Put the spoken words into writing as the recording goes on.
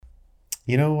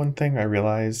You know, one thing I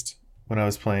realized when I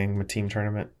was playing my team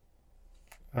tournament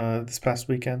this past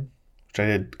weekend, which I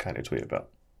did kind of tweet about.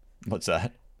 What's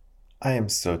that? I am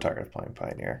so tired of playing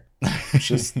Pioneer.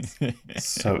 Just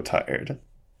so tired.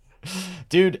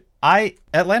 Dude, I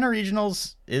Atlanta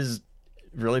Regionals is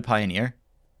really Pioneer.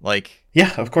 Like,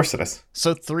 Yeah, of course it is.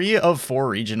 so 3 of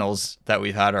 4 regionals that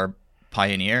we've had are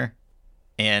Pioneer,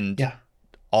 and Yeah,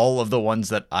 all of the ones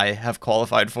that I have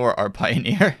qualified for are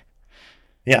Pioneer.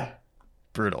 yeah.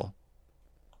 Brutal.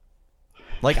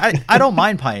 Like, I don't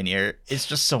mind Pioneer. It's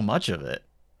just so much of it.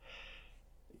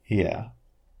 Yeah.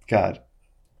 God,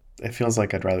 it feels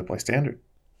like I'd rather play Standard.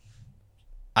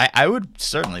 I would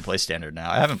certainly play Standard now.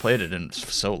 I haven't played it in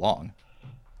so long.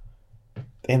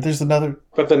 And there's another.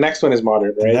 But the next one is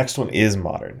modern, The right? next one is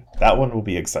Modern. That one will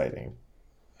be exciting.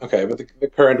 Okay, but the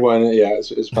current one, yeah,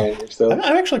 is Pioneer still.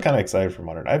 I'm actually kind of excited for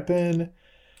Modern. I've been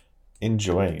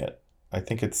enjoying it. I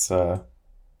think it's a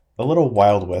little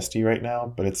Wild Westy right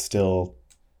now, but it's still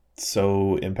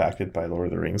so impacted by Lord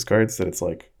of the Rings cards that it's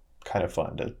like kind of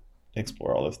fun to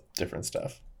explore all this different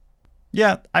stuff.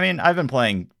 Yeah, I mean, I've been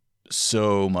playing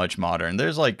so much Modern.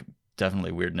 There's like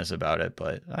definitely weirdness about it,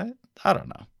 but I don't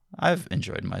know. I've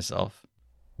enjoyed myself.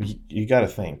 You got to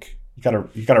think. You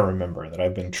got to remember that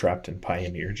I've been trapped in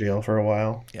Pioneer jail for a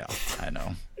while. Yeah, I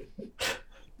know.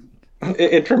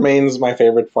 It remains my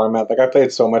favorite format. Like I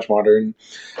played so much modern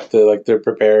to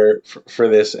prepare for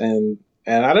this, and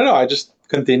I don't know. I just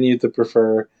continue to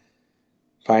prefer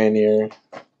Pioneer.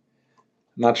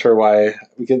 Not sure why.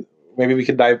 We could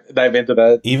dive into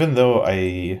that. Even though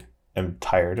I am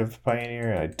tired of Pioneer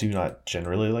and I do not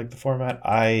generally like the format,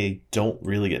 I don't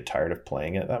really get tired of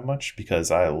playing it that much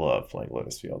because I love playing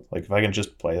Lotus Field. Like if I can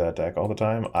just play that deck all the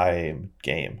time, I'm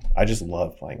game. I just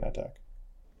love playing that deck.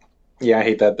 Yeah, I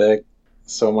hate that deck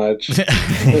so much.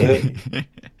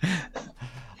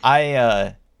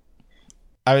 I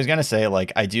I was gonna say,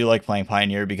 like, I do like playing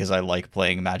Pioneer because I like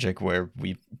playing Magic where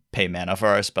we pay mana for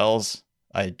our spells.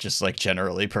 I just like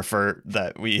generally prefer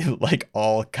that we like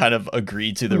all kind of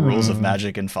agree to the rules of Hmm.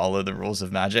 Magic and follow the rules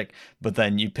of Magic, but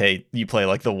then you play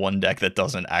like the one deck that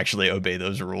doesn't actually obey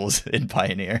those rules in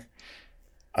Pioneer.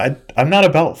 I'm not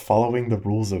about following the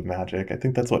rules of Magic. I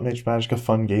think that's what makes Magic a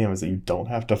fun game is that you don't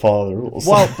have to follow the rules.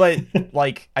 Well, but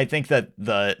like I think that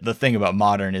the thing about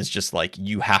Modern is just like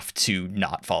you have to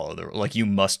not follow the like you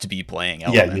must be playing Yeah,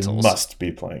 you elementals. must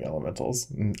be playing elementals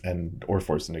and or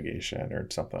force negation or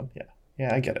something. Yeah.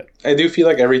 Yeah, I get it. I do feel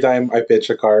like every time I pitch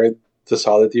a card to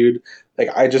Solitude, like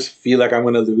I just feel like I'm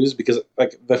gonna lose because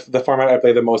like the format I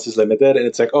play the most is limited, and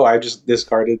it's like, oh, I just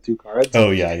discarded 2 cards, Oh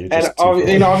yeah, you're and just too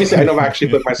full. obviously I know I've actually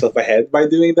put myself ahead by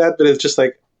doing that, but it's just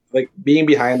like being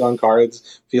behind on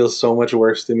cards feels so much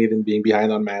worse to me than being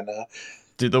behind on mana.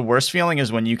 Dude, the worst feeling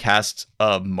is when you cast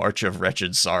a March of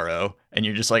Wretched Sorrow and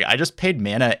you're just like, I just paid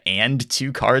mana and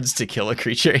 2 cards to kill a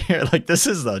creature here. Like, this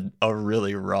is a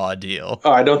really raw deal.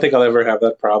 Oh, I don't think I'll ever have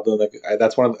that problem. Like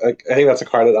that's one of like, I think that's a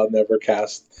card that I'll never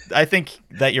cast. I think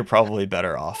that you're probably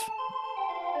better off.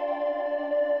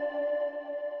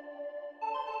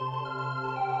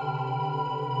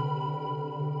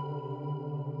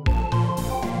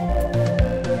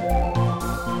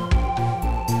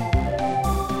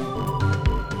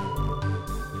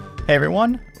 Hey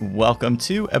everyone, welcome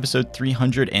to episode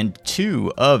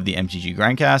 302 of the MTG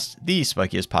Grindcast, the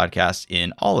spikiest podcast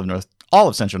in all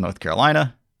of Central North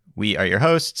Carolina. We are your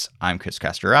hosts. I'm Chris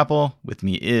Castor-Apple. With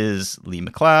me is Lee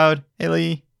McLeod. Hey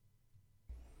Lee.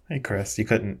 Hey Chris, you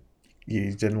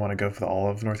didn't want to go for the all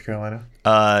of North Carolina?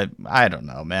 I don't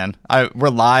know, man. We're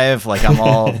live. Like I'm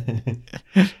all.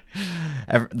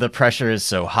 The pressure is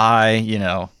so high. You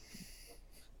know,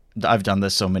 I've done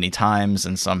this so many times,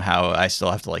 and somehow I still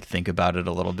have to like think about it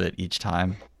a little bit each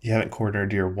time. You haven't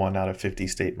cornered your 1 out of 50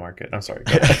 state market. I'm sorry.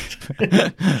 Go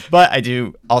ahead. But I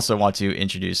do also want to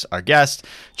introduce our guest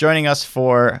joining us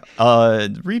for a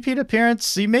repeat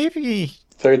appearance. He maybe.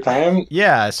 Third time.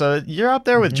 Yeah, so you're up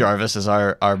there with Mhm. Jarvis as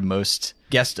our most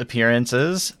guest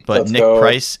appearances, but Let's Nick go.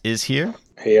 Price is here.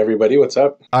 Hey everybody, what's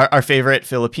up? Our favorite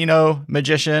Filipino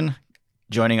magician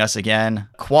joining us again,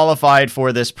 qualified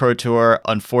for this Pro Tour,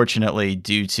 unfortunately,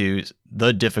 due to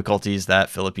the difficulties that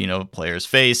Filipino players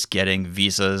face getting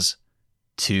visas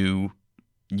to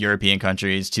European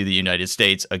countries, to the United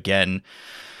States. Again,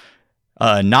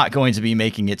 not going to be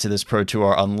making it to this Pro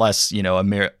Tour unless, you know,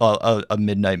 a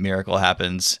midnight miracle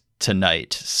happens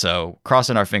tonight. So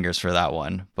crossing our fingers for that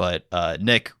one. But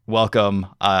Nick, welcome.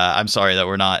 I'm sorry that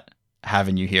we're not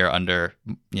having you here under,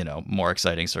 you know, more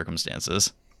exciting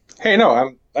circumstances. Hey,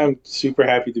 no, I'm super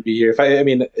happy to be here. I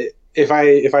mean, if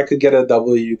I could get a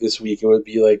W this week, it would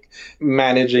be like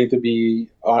managing to be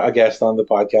a guest on the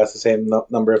podcast the same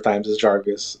number of times as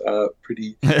Jarvis.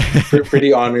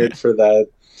 Pretty honored for that.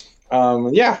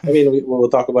 Yeah, I mean, we'll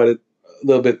talk about it a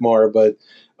little bit more, but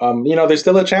there's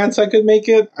still a chance I could make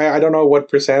it. I don't know what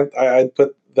percent I'd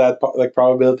put that like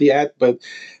probability at, but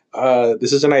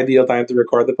this is an ideal time to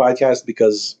record the podcast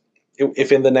because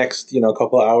if in the next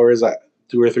couple hours,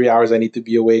 2 or 3 hours, I need to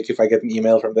be awake. If I get an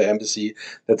email from the embassy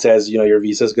that says your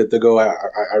visa's good to go,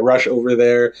 I rush over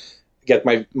there, get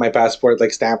my passport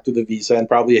like stamped to the visa, and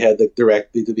probably head like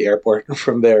directly to the airport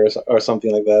from there or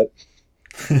something like that.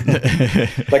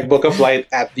 Like book a flight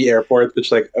at the airport,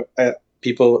 which like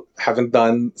people haven't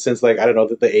done since like I don't know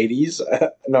the 80s.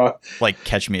 No, like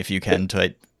Catch Me If You Can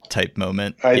type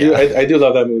moment. I do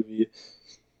love that movie.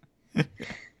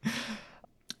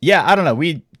 Yeah, I don't know.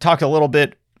 We talked a little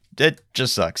bit. It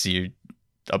just sucks. You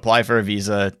apply for a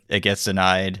visa, it gets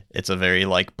denied. It's a very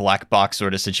like black box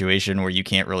sort of situation where you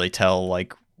can't really tell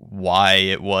like why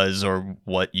it was or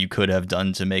what you could have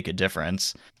done to make a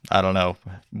difference. I don't know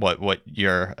what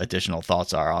your additional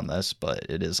thoughts are on this, but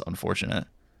it is unfortunate.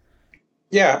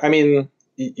 Yeah, I mean,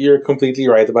 you're completely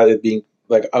right about it being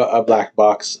like a black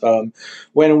box.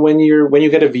 When you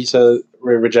get a visa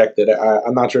rejected,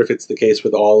 I'm not sure if it's the case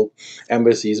with all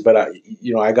embassies, but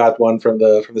I got one from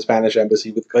the Spanish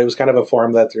embassy. It was kind of a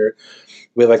form letter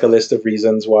with like a list of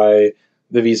reasons why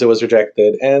the visa was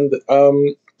rejected, and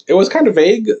it was kind of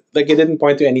vague. Like it didn't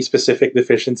point to any specific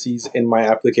deficiencies in my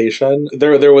application.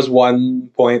 There was one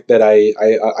point that I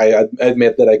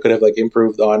admit that I could have like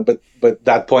improved on, but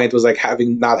that point was like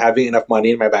not having enough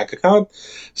money in my bank account.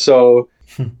 So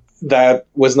that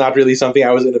was not really something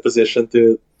I was in a position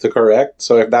to correct.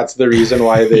 So if that's the reason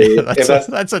why they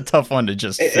that's a tough one to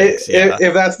just fix.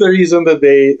 If that's the reason that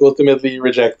they ultimately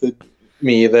rejected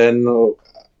me, then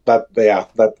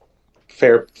that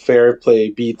fair play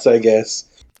beats, I guess.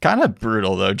 Kind of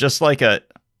brutal though, just like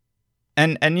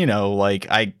and like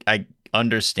I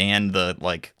understand the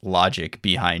like logic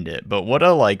behind it, but what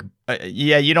a like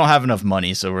you don't have enough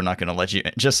money, so we're not going to let you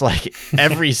in. Just like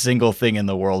every single thing in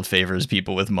the world favors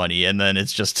people with money, and then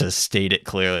it's just to state it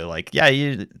clearly like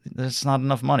there's not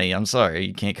enough money, I'm sorry,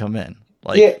 you can't come in.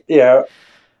 Like there's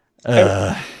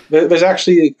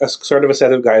actually a sort of a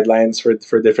set of guidelines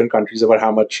for different countries about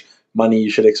how much money you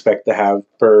should expect to have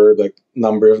per like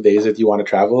number of days that you want to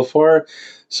travel for.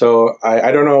 So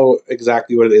I don't know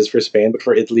exactly what it is for Spain, but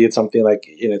for Italy it's something like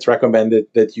it's recommended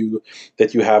that you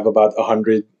have about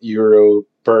 €100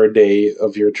 per day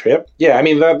of your trip. Yeah, I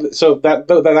mean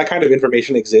that kind of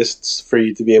information exists for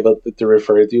you to be able to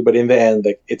refer to, but in the end,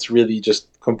 like it's really just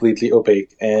completely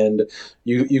opaque, and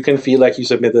you can feel like you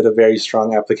submitted a very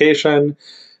strong application,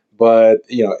 but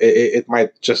it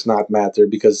might just not matter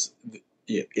because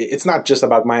it's not just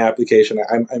about my application.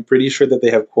 I'm pretty sure that they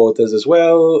have quotas as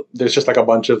well. There's just like a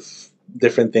bunch of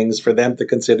different things for them to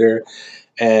consider,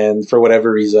 and for whatever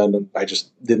reason, I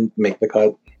just didn't make the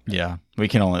cut. Yeah, we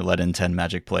can only let in 10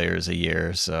 Magic players a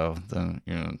year, so then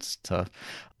it's tough.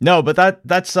 No, but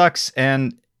that sucks,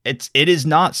 and it is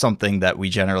not something that we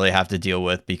generally have to deal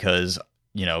with because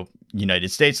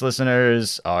United States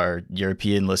listeners, our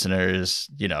European listeners,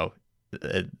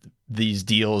 these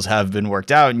deals have been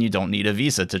worked out and you don't need a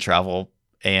visa to travel.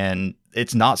 And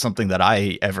it's not something that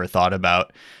I ever thought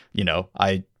about.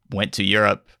 I went to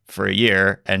Europe for a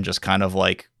year and just kind of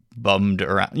like bummed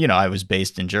around. I was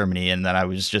based in Germany, and then I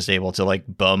was just able to like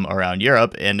bum around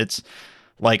Europe, and it's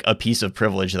like a piece of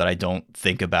privilege that I don't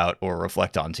think about or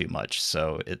reflect on too much.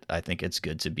 So I think it's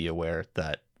good to be aware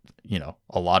that,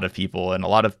 a lot of people and a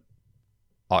lot of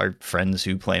our friends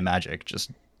who play Magic just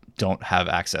don't have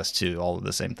access to all of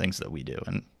the same things that we do,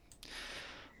 and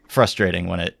frustrating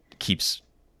when it keeps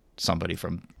somebody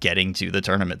from getting to the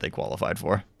tournament they qualified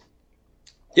for.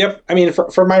 Yep, I mean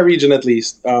for my region at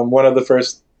least, one of the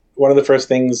first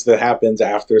things that happens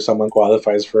after someone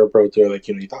qualifies for a pro tour, like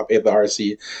you top 8 the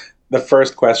RC, the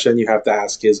first question you have to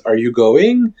ask is, are you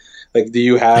going? Like, do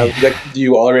you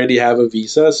already have a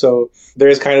visa? So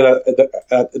there's kind of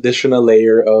that additional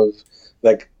layer of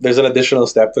like, there's an additional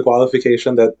step to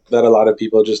qualification that a lot of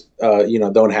people just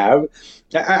don't have.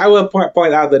 I will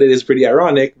point out that it is pretty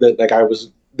ironic that like I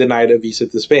was denied a visa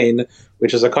to Spain,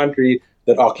 which is a country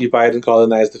that occupied and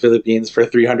colonized the Philippines for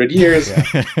 300 years,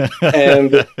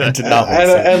 and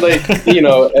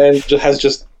has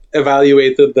just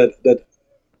evaluated that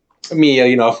me,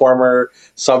 a former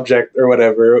subject or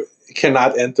whatever,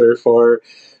 cannot enter for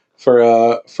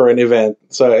an event.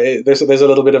 So there's a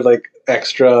little bit of like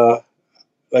extra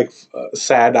like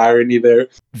sad irony there.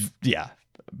 Yeah,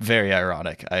 very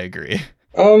ironic. I agree.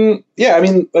 Yeah, I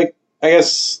mean, like I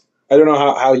guess I don't know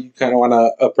how you kind of want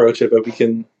to approach it, but we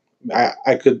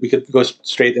could go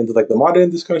straight into like the modern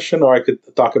discussion, or I could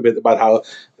talk a bit about how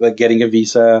like getting a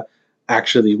visa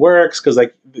actually works, because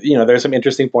like there's some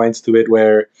interesting points to it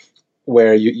where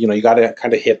you got to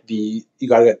kind of you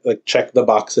got to like check the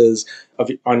boxes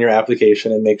on your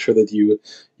application and make sure that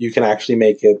you can actually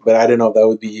make it. But I don't know if that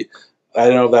would be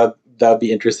that would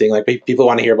be interesting. Like people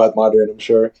want to hear about modern, I'm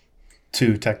sure.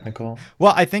 Too technical.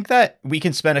 Well, I think that we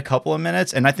can spend a couple of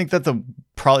minutes, and I think that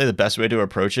probably the best way to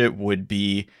approach it would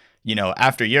be,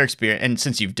 after your experience, and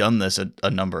since you've done this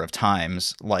a number of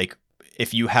times, like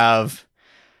if you have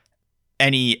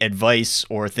any advice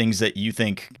or things that you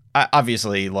think,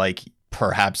 obviously, like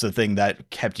perhaps the thing that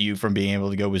kept you from being able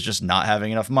to go was just not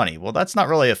having enough money. Well, that's not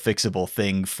really a fixable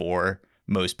thing for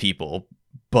most people,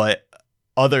 but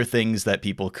other things that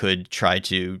people could try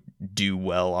to do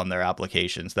well on their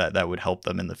applications that would help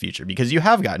them in the future, because you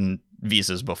have gotten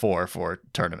visas before for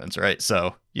tournaments, right?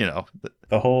 So,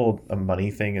 the whole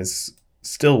money thing is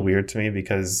still weird to me,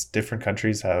 because different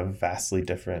countries have vastly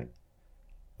different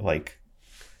like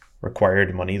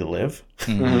required money to live.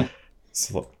 Mm-hmm.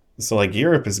 So like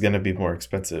Europe is going to be more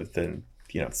expensive than,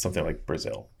 something like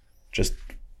Brazil, just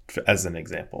as an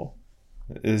example.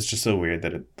 It's just so weird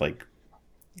that it like,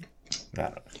 I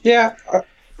don't know. Yeah.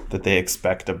 That they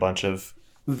expect a bunch of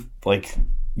like,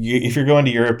 if you're going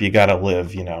to Europe, you got to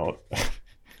live,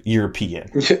 European.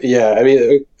 Yeah. I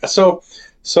mean, so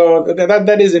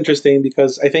that is interesting,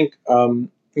 because I think,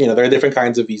 there are different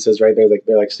kinds of visas, right?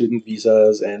 They're like student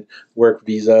visas and work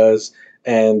visas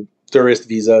and tourist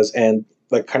visas and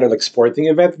like kind of like sporting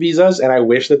event visas. And I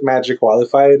wish that Magic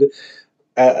qualified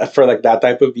for like that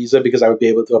type of visa, because I would be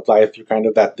able to apply through kind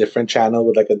of that different channel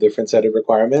with like a different set of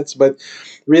requirements. But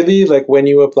really, like when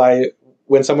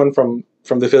someone from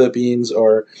the Philippines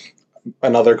or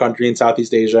another country in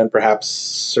Southeast Asia, and perhaps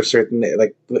certain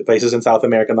like places in South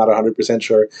America, not 100%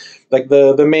 sure, like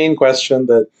the main question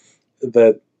that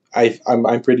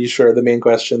I'm pretty sure the main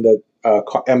question that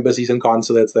embassies and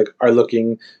consulates like are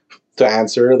looking to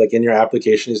answer like in your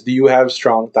application is, do you have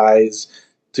strong ties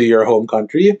to your home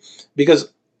country? Because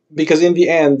in the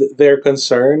end, their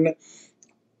concern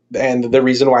and the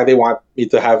reason why they want me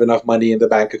to have enough money in the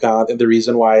bank account, and the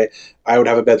reason why I would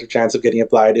have a better chance of getting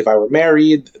applied if I were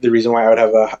married, the reason why I would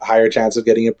have a higher chance of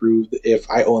getting approved if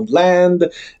I owned land,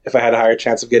 if I had a higher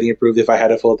chance of getting approved if I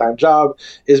had a full-time job,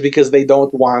 is because they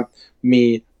don't want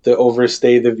me to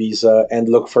overstay the visa and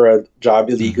look for a job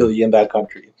illegally in that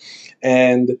country.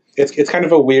 And it's kind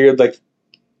of a weird, like,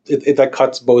 it like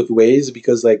cuts both ways,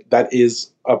 because like that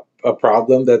is a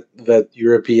problem that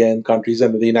European countries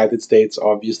and the United States,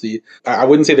 obviously, I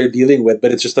wouldn't say they're dealing with,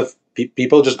 but it's just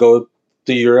people just go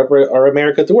to Europe or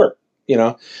America to work.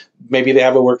 Maybe they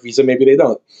have a work visa, maybe they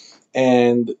don't,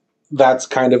 and that's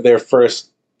kind of their first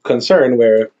concern.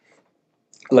 Where,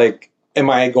 like,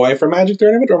 am I going for a Magic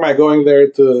tournament, or am I going there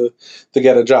to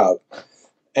get a job?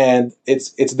 And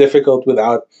it's difficult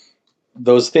without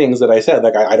those things that I said.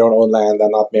 Like, I don't own land, I'm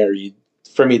not married,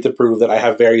 for me to prove that I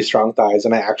have very strong ties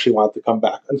and I actually want to come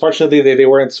back. Unfortunately, they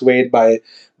weren't swayed by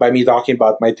me talking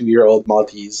about my 2-year-old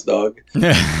Maltese dog.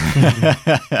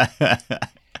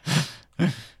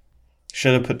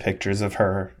 Should have put pictures of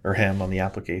her or him on the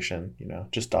application,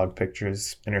 just dog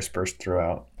pictures interspersed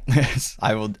throughout.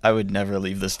 I would never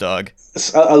leave this dog.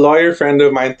 A lawyer friend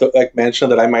of mine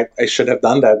mentioned that I should have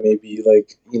done that. Maybe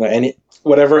any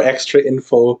whatever extra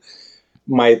info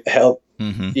might help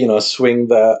swing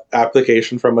the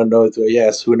application from a no to a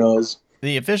yes. Who knows?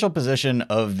 The official position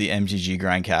of the MTG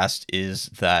Grindcast is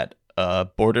that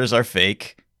borders are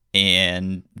fake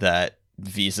and that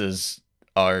visas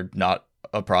are not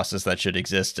a process that should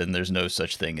exist, and there's no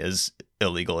such thing as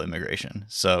illegal immigration.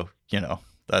 So,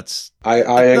 that's I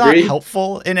not agree.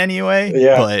 helpful in any way,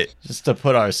 but just to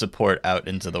put our support out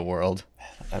into the world.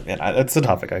 I mean, it's a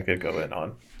topic I could go in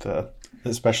on,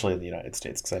 especially in the United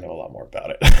States, because I know a lot more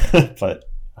about it. But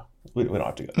we don't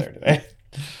have to go there today.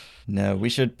 No, we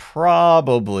should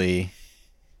probably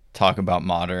talk about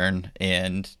Modern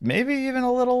and maybe even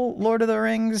a little Lord of the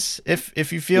Rings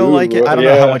if you feel like it. I don't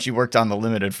know how much you worked on the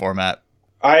limited format.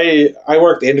 I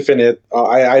worked Infinite.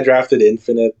 I drafted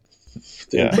Infinite.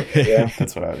 Yeah,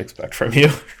 that's what I would expect from you.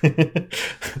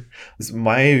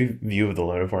 My view of the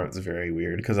limited format is very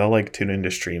weird, because I'll like tune into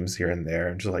streams here and there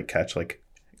and just like catch like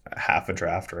half a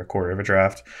draft or a quarter of a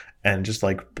draft and just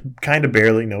like kind of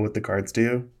barely know what the cards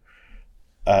do.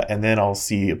 And then I'll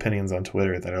see opinions on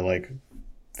Twitter that are like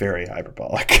very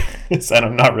hyperbolic. And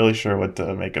I'm not really sure what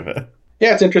to make of it.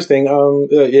 Yeah, it's interesting.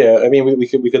 I mean,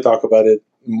 we could talk about it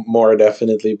more,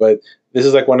 definitely, but this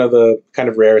is like one of the kind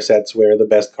of rare sets where the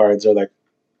best cards are like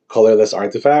colorless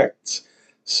artifacts.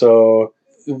 So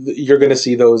you're going to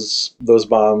see those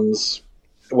bombs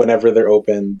whenever they're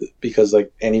opened because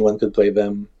like anyone could play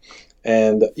them.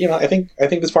 And I think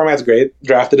this format's great.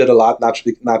 Drafted it a lot, not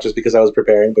just because I was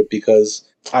preparing, but because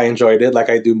I enjoyed it, like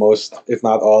I do most, if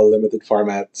not all, limited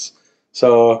formats.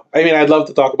 So I mean, I'd love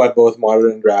to talk about both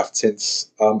modern and draft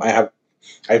since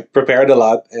I've prepared a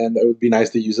lot, and it would be nice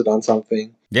to use it on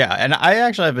something. Yeah, and I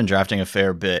actually have been drafting a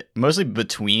fair bit, mostly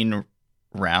between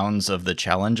rounds of the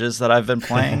challenges that I've been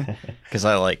playing, because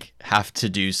I like have to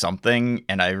do something,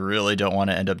 and I really don't want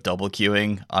to end up double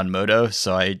queuing on Moto,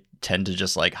 so I tend to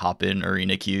just like hop in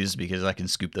arena queues because I can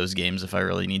scoop those games if I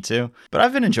really need to. But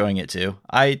I've been enjoying it too.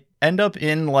 I end up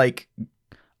in like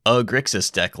a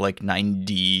Grixis deck like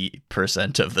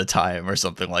 90% of the time or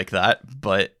something like that,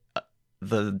 but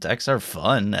the decks are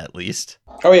fun at least.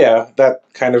 Oh yeah, that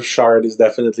kind of shard is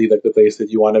definitely like the place that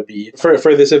you want to be. For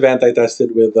this event, I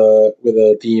tested with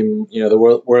a team,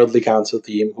 the Worldly Council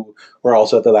team, who were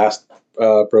also at the last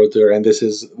Pro Tour, and this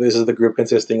is the group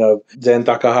consisting of Zen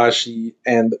Takahashi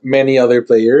and many other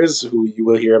players who you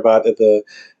will hear about at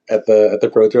the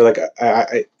Pro Tour. Like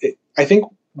I think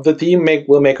the team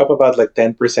will make up about like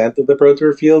 10% of the Pro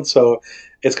Tour field, so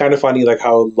it's kind of funny like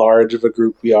how large of a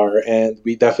group we are, and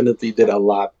we definitely did a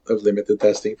lot of limited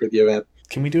testing for the event.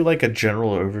 Can we do like a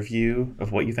general overview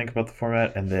of what you think about the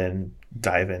format and then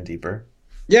dive in deeper?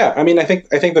 Yeah, I mean, I think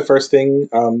the first thing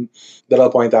that I'll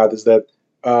point out is that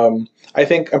I'm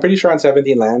pretty sure on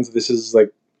 17 lands this is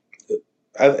like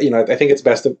I think it's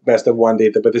best of one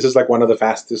data, but this is like one of the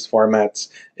fastest formats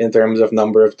in terms of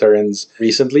number of turns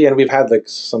recently, and we've had like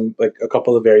a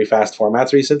couple of very fast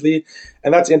formats recently,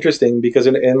 and that's interesting because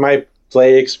in my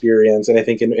play experience, and I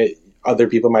think other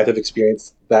people might have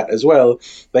experienced that as well.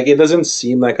 Like it doesn't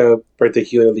seem like a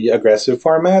particularly aggressive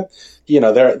format.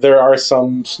 There are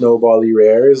some snowbally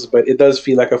rares, but it does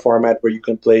feel like a format where you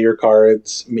can play your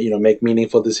cards, make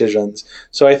meaningful decisions.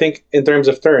 So I think in terms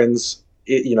of turns,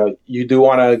 you do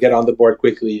want to get on the board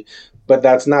quickly, but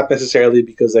that's not necessarily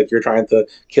because like you're trying to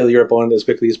kill your opponent as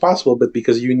quickly as possible, but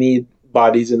because you need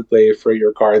bodies in play for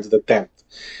your cards that tempt.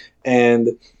 And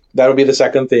that would be the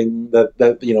second thing that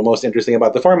most interesting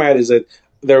about the format is that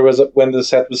there was when the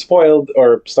set was spoiled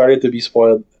or started to be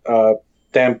spoiled,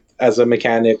 tempt as a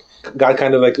mechanic got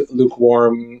kind of like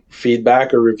lukewarm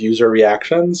feedback or reviews or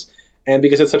reactions, and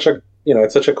because it's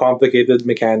such a complicated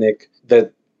mechanic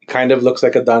that kind of looks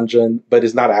like a dungeon but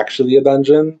is not actually a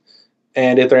dungeon,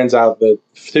 and it turns out that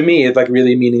to me it like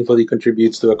really meaningfully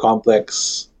contributes to a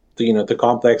complex to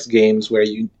complex games where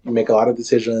you make a lot of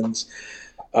decisions,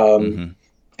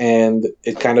 and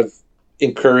it kind of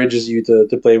encourages you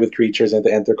to play with creatures and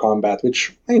to enter combat,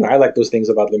 which I like those things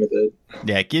about limited.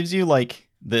 Yeah, it gives you like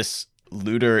this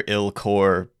looter ill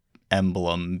core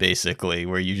emblem basically,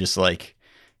 where you just like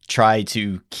try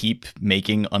to keep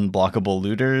making unblockable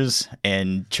looters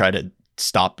and try to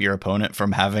stop your opponent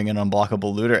from having an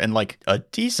unblockable looter. And like a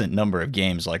decent number of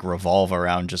games like revolve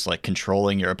around just like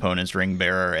controlling your opponent's ring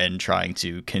bearer and trying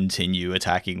to continue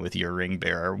attacking with your ring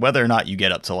bearer, whether or not you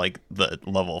get up to like the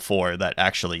level 4 that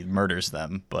actually murders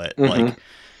them. But like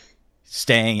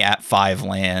staying at 5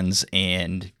 lands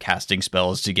and casting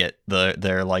spells to get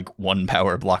their like 1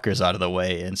 power blockers out of the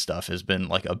way and stuff has been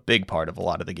like a big part of a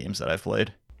lot of the games that I've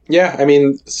played. Yeah, I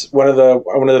mean, one of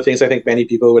the things I think many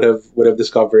people would have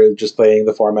discovered just playing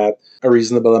the format a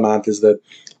reasonable amount is that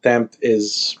tempt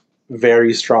is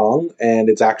very strong, and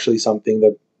it's actually something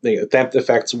that tempt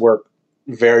effects work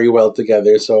very well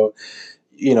together. So,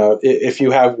 if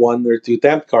you have 1 or 2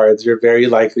 tempt cards, you're very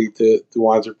likely to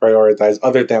want to prioritize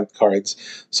other tempt cards.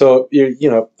 So,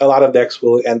 a lot of decks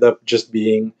will end up just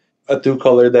being a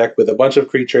 2-color deck with a bunch of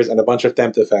creatures and a bunch of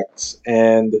tempt effects,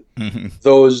 and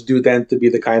those do tend to be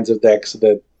the kinds of decks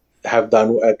that I've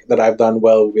done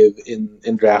well with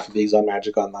in draft leagues on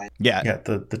Magic Online. Yeah.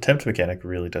 The tempt mechanic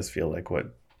really does feel like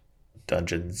what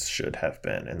dungeons should have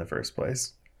been in the first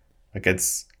place. Like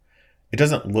it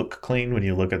doesn't look clean when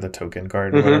you look at the token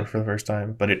card or whatever for the first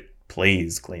time, but it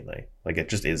plays cleanly. Like it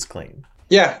just is clean.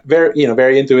 Yeah,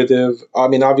 very intuitive. I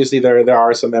mean, obviously there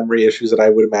are some memory issues that I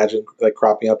would imagine like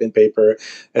cropping up in paper,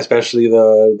 especially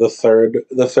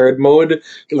the third mode,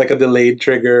 like a delayed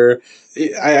trigger.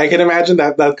 I can imagine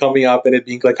that coming up and it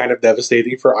being like kind of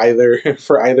devastating for either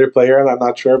player, and I'm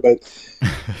not sure, but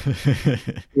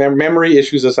memory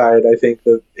issues aside, I think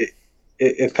that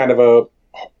it's kind of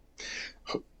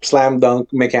a slam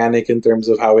dunk mechanic in terms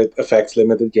of how it affects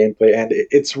limited gameplay, and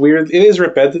it's weird. It is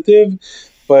repetitive,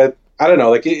 but I don't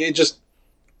know, like it just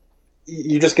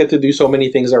you just get to do so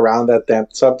many things around that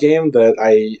tempt sub game that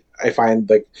I find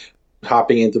like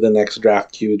hopping into the next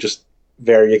draft queue just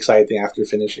very exciting after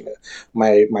finishing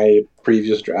my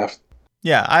previous draft.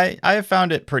 Yeah, I have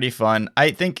found it pretty fun.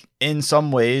 I think in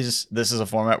some ways this is a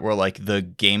format where like the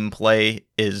gameplay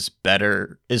is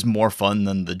more fun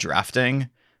than the drafting,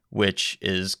 which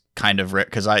is kind of rare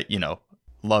because I,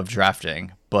 love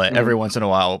drafting, but every once in a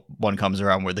while one comes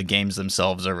around where the games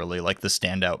themselves are really like the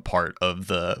standout part of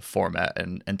the format.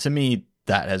 And to me,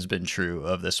 that has been true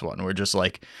of this one. We're just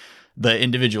like the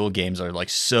individual games are like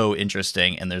so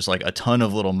interesting, and there's like a ton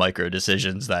of little micro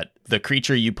decisions that the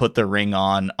creature you put the ring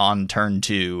on turn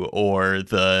 2, or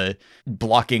the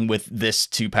blocking with this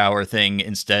 2-power thing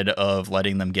instead of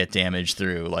letting them get damage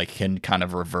through, like can kind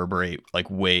of reverberate like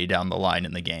way down the line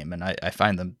in the game. And I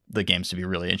find the games to be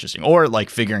really interesting. Or like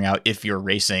figuring out if you're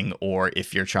racing or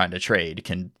if you're trying to trade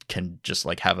can just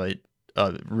like have a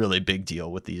really big deal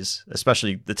with these,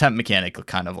 especially the temp mechanic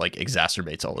kind of like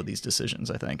exacerbates all of these decisions,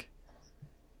 I think.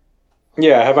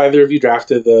 Yeah, have either of you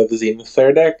drafted the Zenith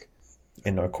Flare deck?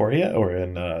 In Norcoria or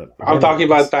in? I'm talking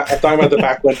about the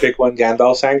pack one pick one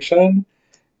Gandalf sanction,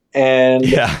 and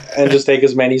just take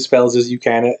as many spells as you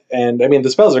can. And I mean the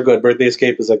spells are good. Birthday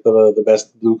Escape is like the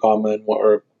best blue common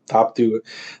or top 2,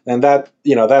 and that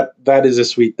is a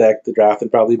sweet deck to draft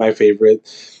and probably my favorite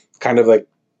kind of like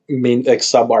main like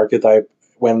sub archetype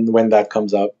when that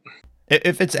comes up.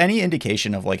 If it's any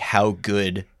indication of like how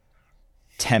good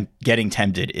getting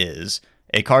tempted is,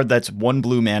 a card that's 1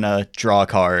 blue mana, draw a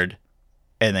card,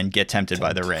 and then get tempted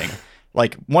by the ring.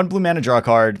 Like 1 blue mana, draw a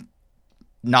card,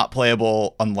 not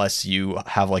playable unless you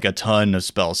have like a ton of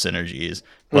spell synergies,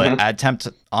 but add tempt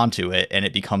onto it and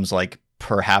it becomes like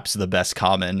perhaps the best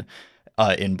common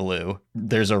in blue.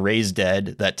 There's a Raise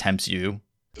Dead that tempts you.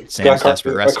 Sam's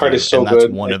Desperate Rescue, card is so and that's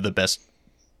good. One of the best.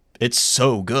 It's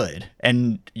so good.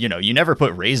 And you never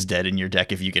put Raise Dead in your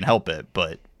deck if you can help it,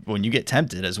 but when you get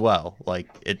tempted as well, like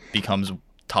it becomes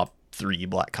top 3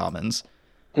 black commons.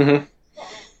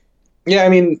 Yeah, I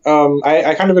mean,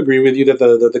 I kind of agree with you that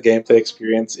the gameplay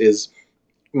experience is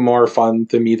more fun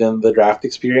to me than the draft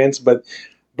experience, but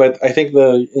I think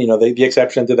the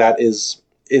exception to that is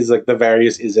like the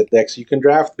various Izzet decks you can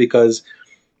draft, because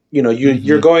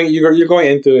you're going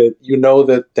into it,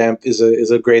 that temp is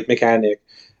a great mechanic.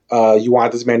 You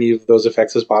want as many of those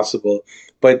effects as possible,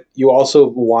 but you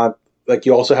also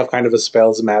have kind of a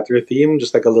spells matter theme,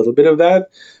 just like a little bit of that.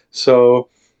 So,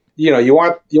 you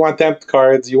want tempt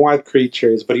cards, you want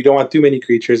creatures, but you don't want too many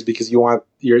creatures because you want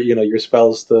your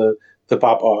spells to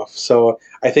pop off. So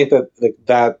I think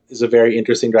that is a very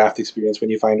interesting draft experience when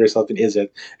you find yourself in Izzet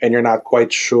and you're not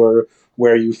quite sure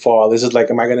where you fall. This is like,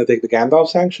 am I going to take the Gandalf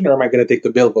sanction or am I going to take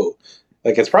the Bilbo?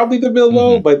 Like, it's probably the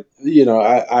Bilbo, but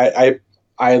I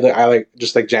like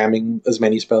just like jamming as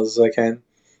many spells as I can.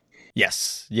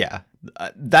 Yes, yeah,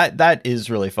 that is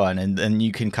really fun, and then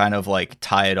you can kind of like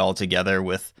tie it all together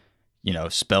with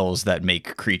spells that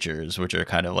make creatures, which are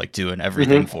kind of like doing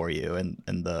everything for you, and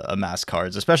the amass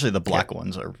cards, especially the black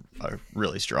ones, are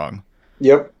really strong.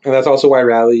 Yep, and that's also why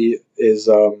Rally is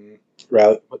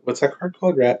Rally. What's that card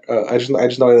called? I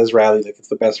just know it as Rally. Like, it's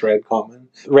the best red common.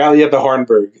 Rally at the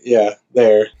Hornburg. Yeah,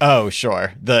 there. Oh,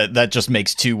 sure. That just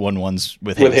makes 2 1/1s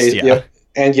with haste. Yeah. Yep,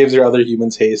 and gives your other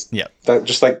humans haste. Yeah, that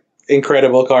just like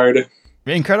incredible card.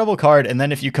 Incredible card, and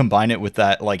then if you combine it with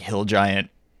that like Hill Giant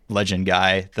legend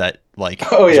guy that like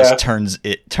turns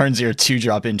your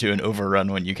 2-drop into an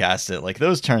overrun when you cast it, like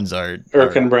those turns are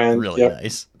really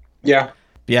nice. Yeah.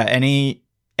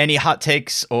 Any hot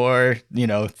takes or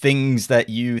things that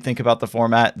you think about the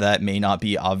format that may not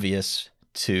be obvious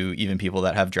to even people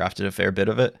that have drafted a fair bit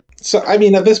of it? So I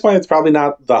mean, at this point, it's probably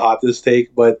not the hottest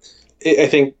take, but I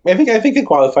think it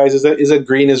qualifies as that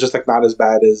green is just like not as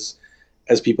bad as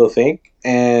people think.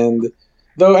 And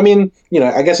though, I mean,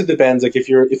 I guess it depends. Like if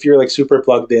you're like super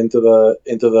plugged into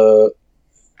the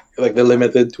like the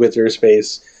limited Twitter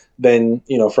space, then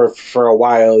for a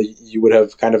while you would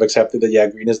have kind of accepted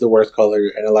that green is the worst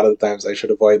color, and a lot of the times I should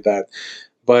avoid that.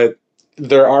 But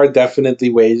there are definitely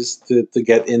ways to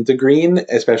get into green,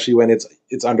 especially when it's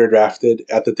underdrafted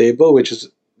at the table, which is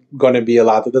going to be a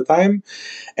lot of the time.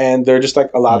 And there are just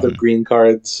like a lot of green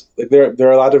cards. Like there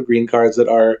are a lot of green cards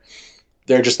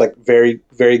they're just like very,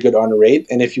 very good on rate.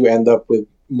 And if you end up with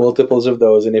multiples of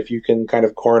those, and if you can kind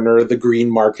of corner the green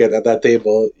market at that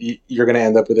table, you're going to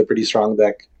end up with a pretty strong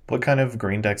deck. What kind of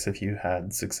green decks have you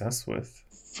had success with?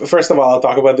 First of all, I'll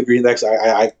talk about the green decks.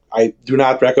 I do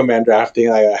not recommend drafting.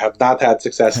 I have not had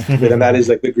success with, and that is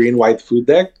like the green-white food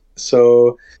deck.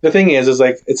 So the thing is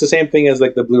like it's the same thing as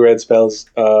like the blue-red spells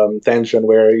tension,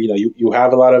 where you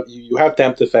have you have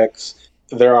tempt effects.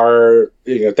 There are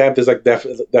tempt is like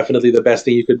definitely the best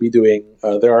thing you could be doing.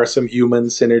 There are some human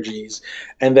synergies,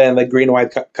 and then like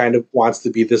green-white kind of wants to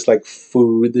be this like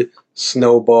food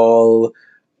snowball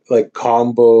like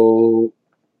combo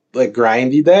like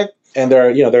grindy deck, and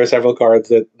there are several cards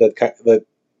that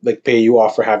like pay you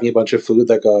off for having a bunch of food,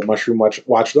 like a mushroom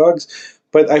watchdogs.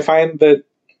 But I find that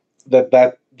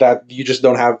you just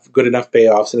don't have good enough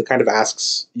payoffs, and it kind of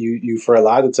asks you for a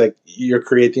lot. It's like you're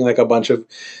creating like a bunch of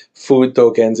food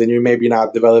tokens, and you're maybe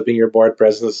not developing your board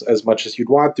presence as much as you'd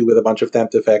want to with a bunch of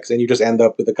tempt effects, and you just end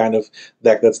up with a kind of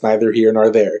deck that's neither here nor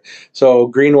there. So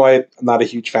green white, I'm not a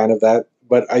huge fan of that,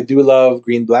 but I do love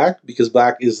green black because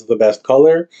black is the best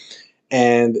color.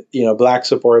 And black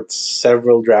supports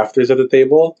several drafters at the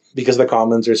table because the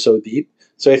commons are so deep.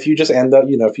 So if you just end up,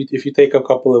 if you take a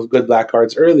couple of good black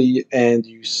cards early and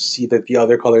you see that the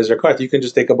other colors are cut, you can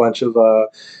just take a bunch of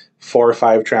 4 or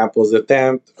 5 tramples that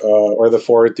tempt, or the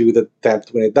 4 or 2 that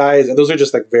tempt when it dies, and those are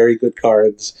just like very good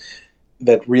cards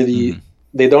that really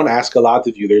they don't ask a lot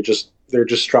of you. They're just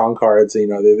strong cards.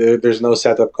 There's no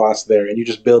setup cost there, and you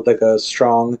just build like a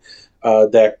strong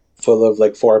deck full of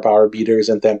like 4 power beaters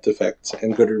and tempt effects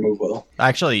and good removal.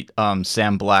 Actually,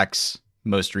 Sam Black's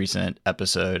most recent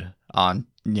episode on,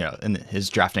 in his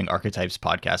Drafting Archetypes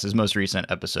podcast, his most recent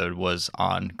episode was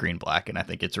on green black, and I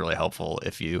think it's really helpful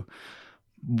if you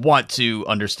want to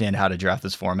understand how to draft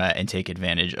this format and take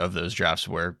advantage of those drafts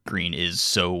where green is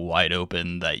so wide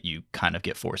open that you kind of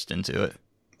get forced into it.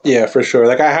 Yeah, for sure.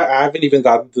 Like I haven't even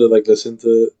gotten to like listen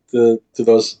to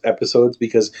those episodes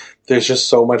because there's just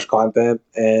so much content,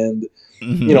 and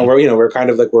we're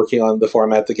kind of like working on the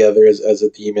format together as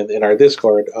a team in our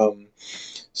Discord.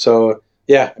 So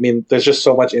yeah, I mean, there's just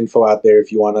so much info out there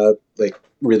if you want to like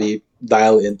really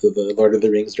dial into the Lord of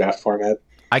the Rings draft format.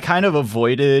 I kind of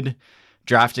avoided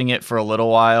drafting it for a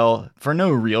little while for no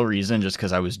real reason, just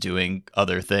because I was doing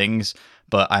other things.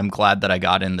 But I'm glad that I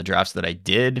got in the drafts that I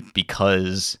did,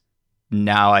 because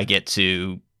now I get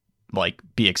to like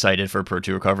be excited for Pro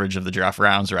Tour coverage of the draft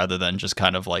rounds rather than just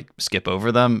kind of like skip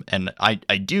over them. And I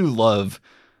do love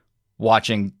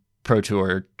watching Pro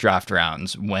Tour draft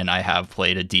rounds when I have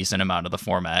played a decent amount of the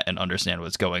format and understand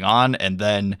what's going on. And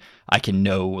then I can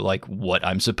know like what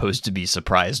I'm supposed to be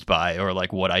surprised by, or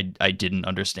like what I didn't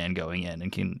understand going in,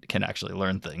 and can actually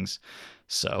learn things.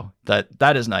 So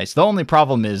that is nice. The only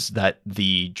problem is that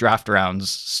the draft rounds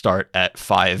start at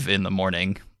 5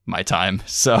 a.m. my time.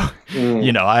 So,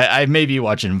 I may be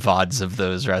watching VODs of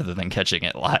those rather than catching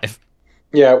it live.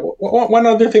 Yeah. One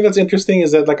other thing that's interesting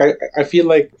is that like I feel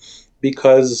like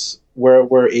because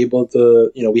we're able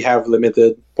to, we have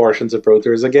limited portions of Pro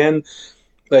Tours again,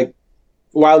 like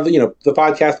while the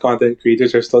podcast content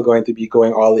creators are still going to be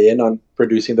going all in on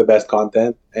producing the best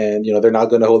content, and they're not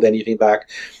going to hold anything back,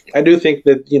 I do think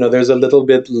that there's a little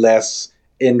bit less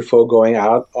info going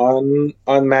out on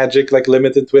Magic like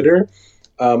limited Twitter.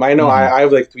 I know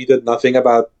I've like tweeted nothing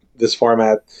about this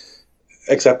format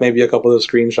except maybe a couple of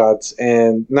screenshots,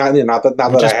 and not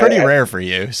that which is pretty rare for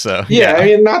you. So yeah, I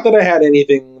mean, not that I had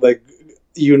anything like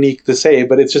unique to say,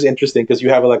 but it's just interesting because you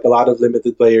have like a lot of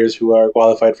limited players who are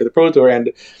qualified for the Pro Tour,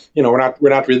 and we're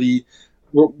not really,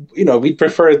 we'd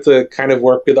prefer to kind of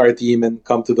work with our team and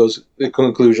come to those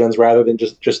conclusions rather than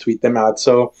just tweet them out.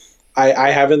 So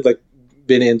I haven't like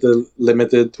been into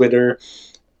limited Twitter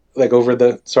like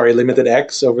limited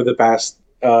X over the past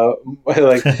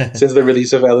like since the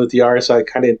release of LOTR, so I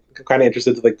kind of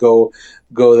interested to like go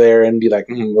there and be like,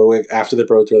 after the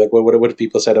Pro Tour, like what have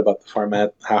people said about the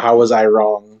format? How was I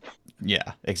wrong?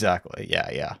 Yeah, exactly.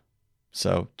 Yeah.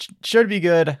 So should be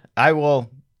good. I will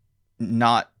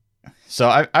not. So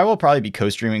I will probably be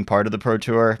co-streaming part of the Pro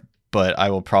Tour, but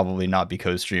I will probably not be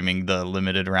co-streaming the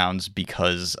limited rounds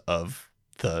because of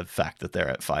the fact that they're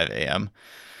at 5 a.m.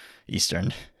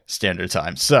 Eastern Standard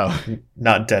Time. So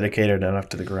not dedicated enough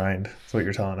to the grind. That's what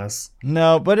you're telling us.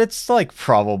 No, but it's like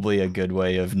probably a good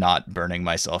way of not burning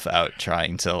myself out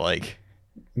trying to like,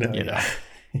 know.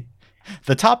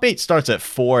 The top 8 starts at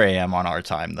 4 a.m. on our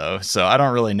time though, so I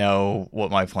don't really know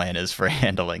what my plan is for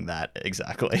handling that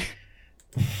exactly.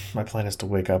 My plan is to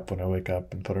wake up when I wake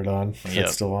up and put it on if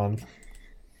it's still on,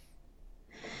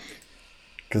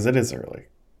 because it is early.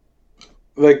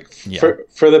 Like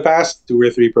for the past 2 or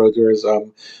 3 Pro Tours,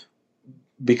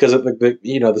 because of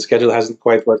the schedule hasn't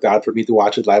quite worked out for me to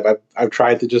watch it live. I've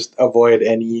tried to just avoid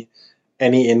any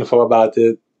info about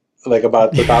it, like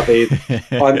about the top 8.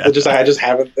 I just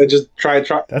haven't. I just tried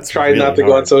really not to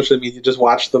go on social media. Just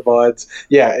watch the VODs.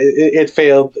 Yeah, it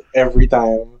failed every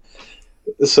time.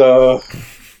 So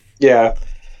yeah,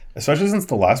 especially since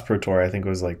the last Pro Tour, I think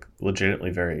was like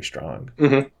legitimately very strong.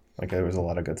 Mm-hmm. Like there was a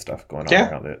lot of good stuff going on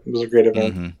around it. It was a great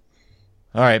event. Mm-hmm.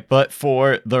 All right, but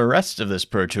for the rest of this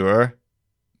Pro Tour,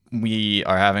 we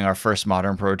are having our first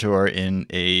Modern Pro Tour in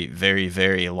a very,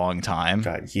 very long time.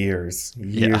 God, years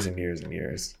and years and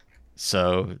years.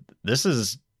 So this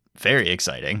is very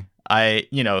exciting.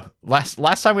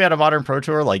 Last time we had a Modern Pro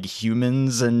Tour, like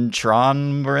humans and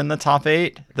Tron were in the top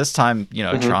 8. This time,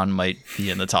 Tron might be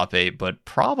in the top 8, but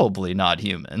probably not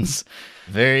humans.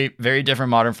 Very, very different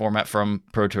modern format from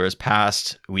Pro Tours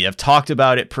past. We have talked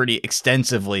about it pretty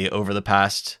extensively over the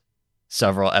past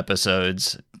several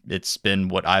episodes. It's been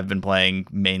what I've been playing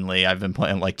mainly. I've been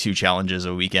playing like 2 challenges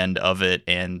a weekend of it,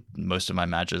 and most of my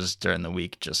matches during the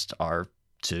week just are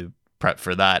to prep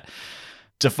for that.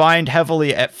 Defined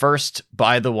heavily at first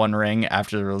by the One Ring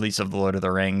after the release of The Lord of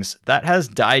the Rings, that has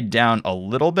died down a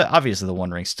little bit. Obviously, the One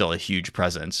Ring's still a huge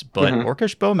presence, but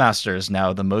Orcish Bowmaster is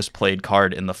now the most played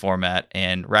card in the format,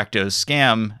 and Rakdos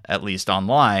Scam, at least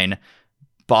online,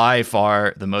 by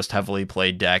far the most heavily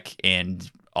played deck,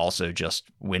 and also just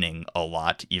winning a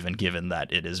lot, even given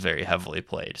that it is very heavily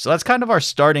played. So that's kind of our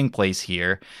starting place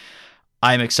here.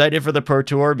 I'm excited for the Pro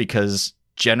Tour because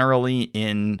generally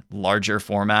in larger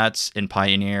formats in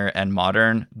Pioneer and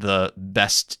Modern, the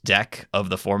best deck of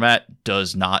the format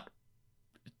does not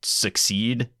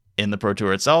succeed in the Pro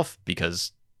Tour itself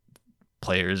because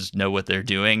players know what they're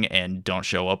doing and don't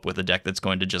show up with a deck that's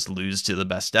going to just lose to the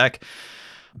best deck.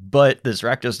 But this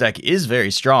Rakdos deck is very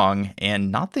strong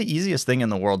and not the easiest thing in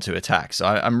the world to attack. So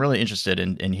I'm really interested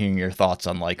in hearing your thoughts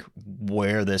on like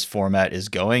where this format is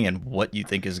going and what you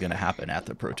think is going to happen at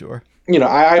the Pro Tour.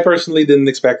 I personally didn't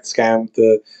expect Scam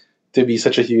to be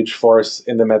such a huge force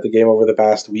in the metagame over the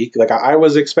past week. Like I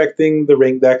was expecting the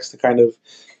ring decks to kind of,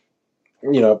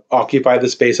 occupy the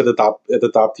space at the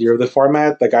top tier of the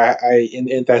format. Like I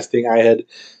in testing, I had,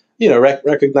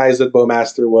 recognized that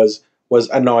Bowmaster was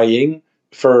annoying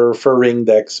for ring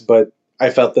decks, but I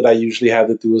felt that I usually had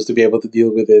the tools to be able to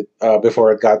deal with it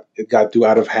before it got too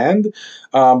out of hand.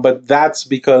 But that's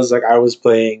because like I was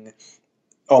playing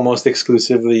almost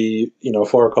exclusively,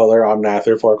 4-color Omnath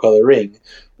or 4-color Ring,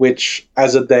 which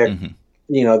as a deck,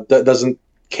 doesn't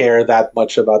care that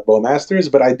much about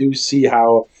Bowmasters, but I do see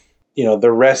how,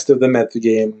 the rest of the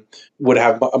metagame would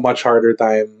have a much harder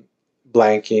time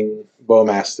blanking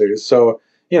Bowmasters. So,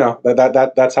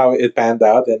 that's how it panned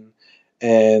out,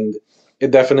 and it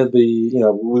definitely,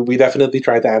 we definitely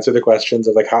tried to answer the questions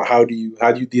of like how do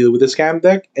you deal with a Scam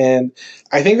deck, and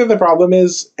I think that the problem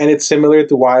is, and it's similar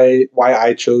to why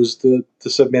I chose to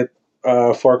submit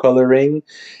 4-color Ring,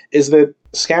 is that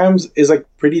Scams is like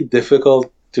pretty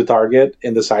difficult to target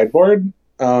in the sideboard,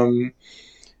 and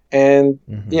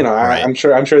Right. I'm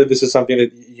sure that this is something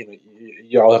that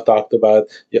you all have talked about,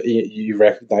 you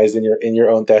recognized in your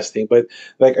own testing, but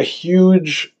like a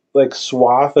huge like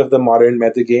swath of the modern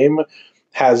metagame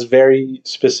has very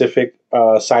specific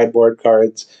sideboard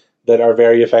cards that are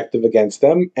very effective against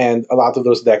them, and a lot of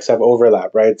those decks have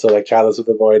overlap, right? So like Chalice of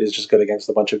the Void is just good against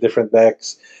a bunch of different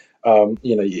decks.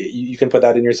 You can put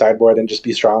that in your sideboard and just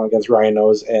be strong against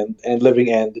Rhinos and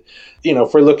Living End.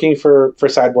 If we're looking for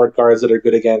sideboard cards that are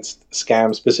good against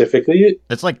Scam specifically,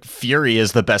 it's like Fury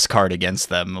is the best card against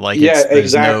them. Like there's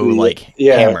exactly. No like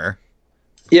hammer.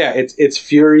 Yeah, it's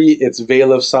Fury, it's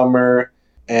Veil of Summer,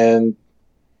 and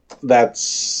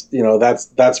that's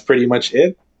pretty much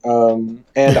it. And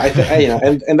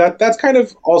and that's kind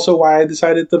of also why I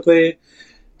decided to play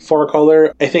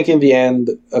 4-color. I think in the end,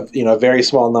 a very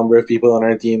small number of people on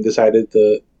our team decided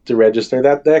to register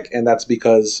that deck, and that's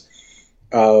because,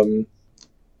 the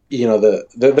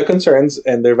concerns,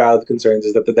 and they're valid concerns,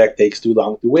 is that the deck takes too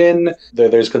long to win.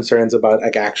 There's concerns about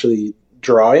like actually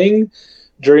drawing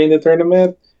during the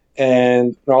tournament,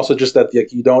 and also just that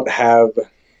like you don't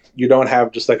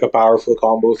have just like a powerful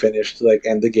combo finish to like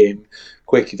end the game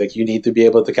quickly. Like you need to be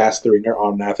able to cast the Ringer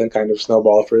Omnath and kind of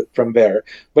snowball from there.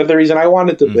 But the reason I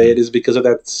wanted to play it is because of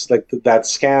that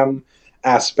Scam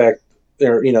aspect.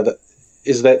 There,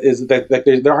 is that like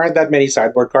there aren't that many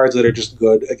sideboard cards that are just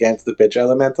good against the pitch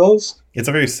elementals. It's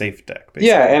a very safe deck, basically.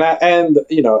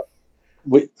 Yeah,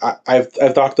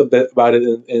 I've talked a bit about it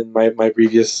in my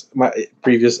previous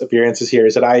appearances here.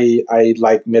 Is that I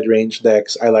like mid range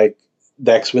decks. I like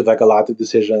decks with like a lot of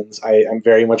decisions. I am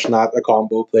very much not a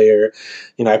combo player.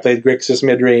 I played Grixis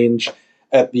mid range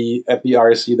at the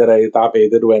RC that I top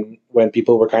aided when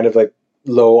people were kind of like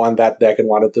low on that deck and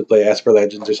wanted to play Esper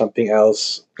Legends or something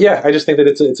else. Yeah, I just think that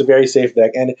it's a very safe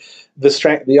deck, and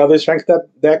the other strength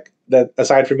that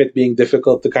aside from it being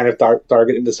difficult to kind of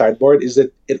target in the sideboard is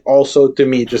that it also to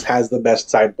me just has the best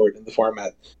sideboard in the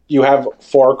format. You have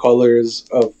 4 colors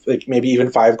of like maybe even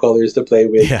 5 colors to play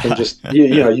with, and just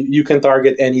you can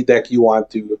target any deck you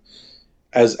want to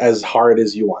as hard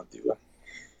as you want to.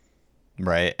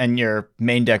 Right, and your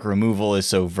main deck removal is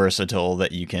so versatile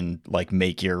that you can like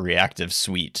make your reactive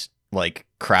suite like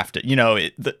craft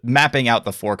it. Mapping out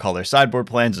the 4-color sideboard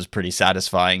plans is pretty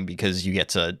satisfying because you get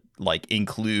to like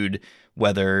include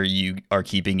whether you are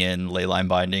keeping in Leyline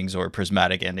Bindings or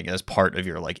Prismatic Ending as part of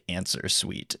your like answer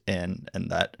suite, and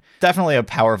that definitely a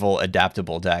powerful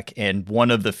adaptable deck, and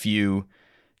one of the few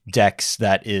decks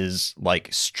that is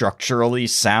like structurally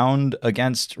sound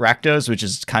against Rakdos, which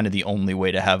is kind of the only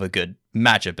way to have a good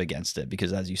matchup against it,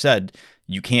 because as you said,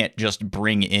 you can't just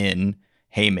bring in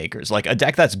haymakers. Like a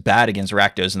deck that's bad against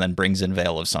Rakdos and then brings in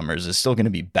Veil of Summers is still going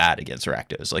to be bad against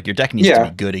Rakdos. Like your deck needs to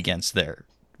be good against their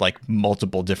like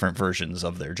multiple different versions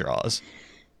of their draws.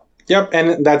 Yep,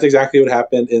 and that's exactly what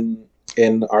happened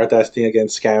in our testing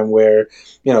against Scam, where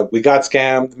we got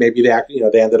scammed. Maybe they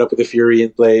ended up with a Fury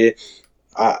in play.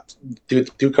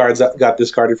 Two cards that got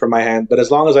discarded from my hand, but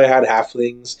as long as I had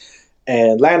halflings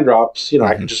and land drops,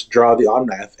 I could just draw the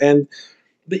Omnath, and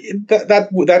that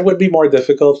would be more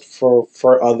difficult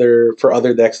for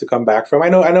other decks to come back from. I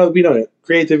know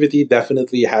creativity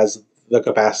definitely has the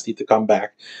capacity to come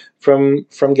back from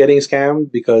getting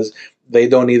scammed because they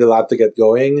don't need a lot to get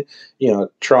going.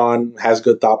 Tron has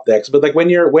good top decks, but like when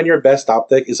your best top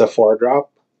deck is a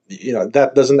 4-drop,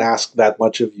 that doesn't ask that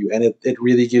much of you, and it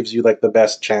really gives you like the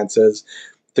best chances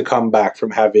to come back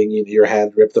from having your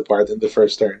hand ripped apart in the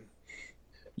first turn.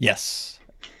 Yes,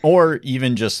 or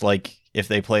even just like if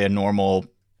they play a normal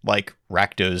like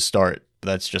Rakdos start,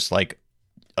 that's just like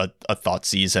a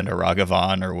Thoughtseize and a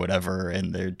Ragavan or whatever,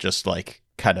 and they're just like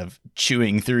kind of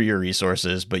chewing through your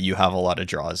resources, but you have a lot of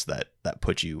draws that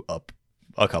put you up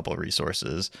a couple of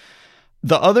resources.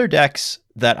 The other decks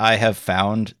that I have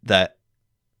found that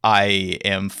I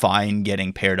am fine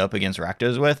getting paired up against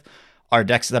Rakdos with are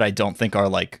decks that I don't think are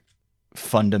like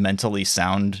fundamentally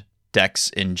sound decks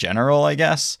in general, I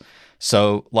guess.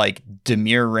 So like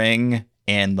Dimir Ring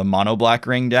and the Mono Black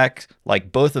Ring deck,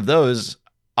 like both of those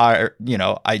are,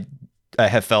 I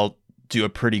have felt do a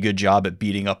pretty good job at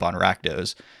beating up on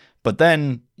Rakdos. But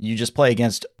then you just play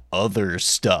against other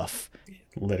stuff.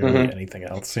 Literally anything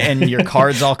else. And your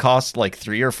cards all cost like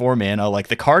 3 or 4 mana. Like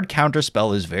the card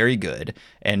Counterspell is very good,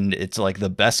 and it's like the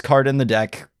best card in the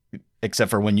deck, except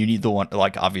for when you need the one,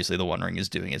 like obviously the One Ring is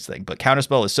doing its thing, but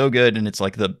Counterspell is so good, and it's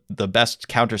like the best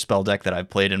Counterspell deck that I've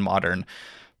played in Modern.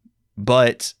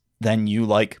 But then you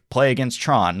like play against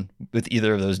Tron with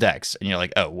either of those decks, and you're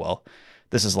like, oh, well,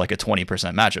 this is like a 20%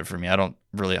 matchup for me. I don't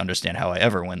really understand how I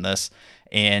ever win this.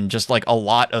 And just like a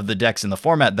lot of the decks in the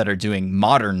format that are doing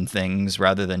modern things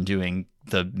rather than doing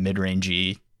the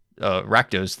mid-rangey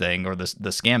Rakdos thing or the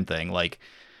scam thing, like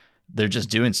they're just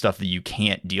doing stuff that you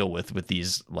can't deal with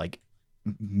these like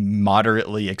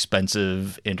moderately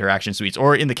expensive interaction suites.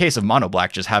 Or in the case of Mono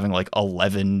Black, just having like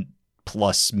 11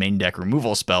 plus main deck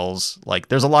removal spells. Like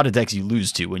there's a lot of decks you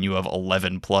lose to when you have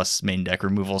 11 plus main deck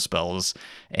removal spells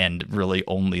and really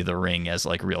only the ring as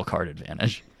like real card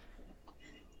advantage.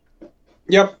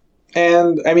 Yep.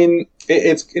 And I mean,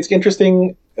 it's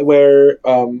interesting where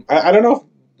I don't know if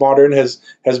Modern has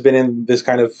been in this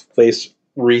kind of place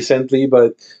recently,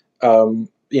 but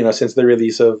since the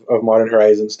release of Modern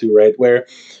Horizons 2, right, where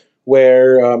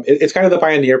it's kind of the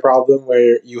Pioneer problem,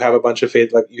 where you have a bunch of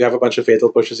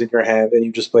fatal pushes in your hand, and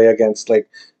you just play against like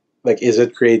is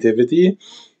it creativity?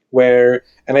 And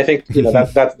I think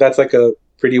that's like a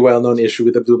pretty well known issue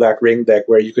with the Blue Black Ring deck,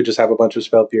 where you could just have a bunch of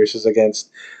Spell Pierces against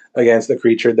the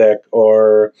creature deck,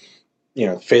 or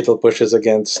fatal pushes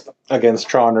against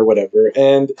Tron or whatever.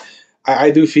 And I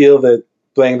do feel that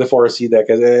playing the 4C deck,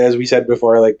 as we said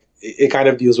before, like it kind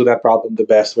of deals with that problem the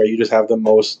best, where you just have the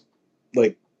most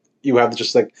like you have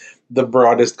just like the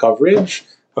broadest coverage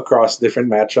across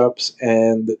different matchups,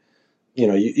 and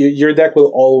your deck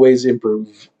will always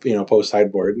improve post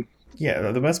sideboard.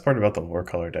 Yeah, the best part about the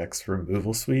 4-color deck's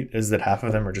removal suite is that half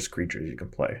of them are just creatures you can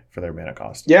play for their mana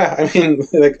cost. Yeah, I mean,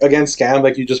 like against Scam,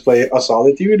 like you just play a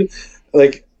Solitude.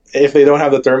 Like if they don't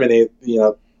have the Terminate,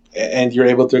 and you're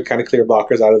able to kind of clear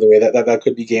blockers out of the way, that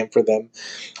could be game for them.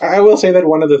 I will say that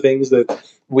one of the things that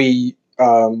we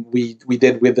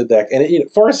did with the deck, and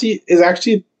 4C is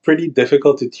actually pretty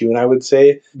difficult to tune, I would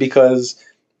say, because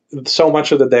so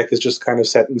much of the deck is just kind of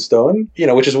set in stone,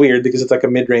 which is weird because it's like a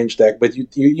mid-range deck, but you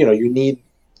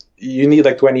need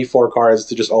like 24 cards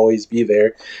to just always be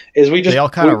there. They all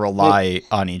kind of rely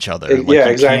on each other. Like yeah,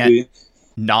 exactly.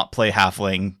 Not play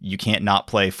Halfling, you can't not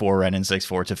play 4 Ren and 6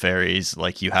 4 Teferis.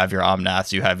 Like you have your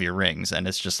Omnaths, you have your rings, and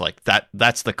it's just like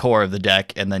that's the core of the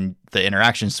deck, and then the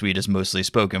interaction suite is mostly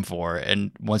spoken for,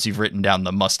 and once you've written down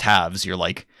the must-haves, you're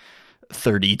like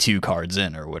 32 cards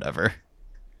in or whatever.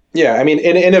 Yeah, I mean,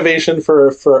 innovation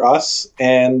for us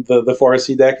and the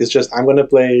 4C deck is just I'm going to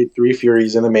play 3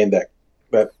 Furies in the main deck.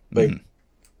 But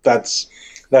that's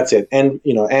That's it. And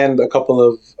and a couple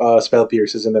of spell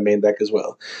pierces in the main deck as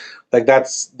well. Like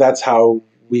that's how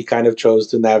we kind of chose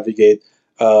to navigate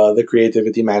the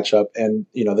creativity matchup, and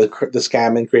the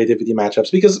scam and creativity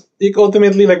matchups, because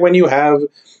ultimately, like, when you have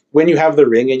the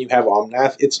ring and you have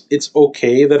Omnath, it's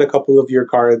okay that a couple of your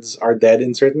cards are dead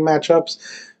in certain matchups,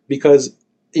 because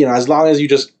as long as you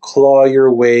just claw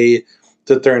your way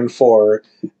to turn 4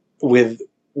 with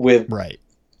Right.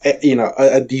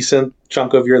 a decent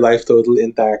chunk of your life total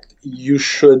intact, you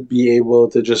should be able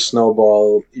to just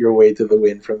snowball your way to the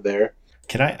win from there.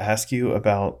 Can I ask you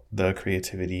about the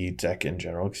creativity deck in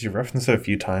general? Because you've referenced it a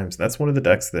few times. That's one of the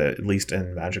decks that, at least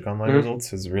in Magic Online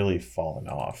results, has really fallen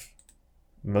off.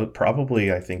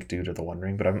 Probably, I think, due to the One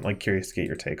Ring, but I'm curious to get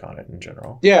your take on it in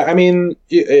general. Yeah, I mean,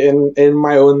 in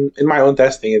my own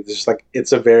testing, it's just like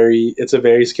it's a very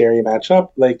scary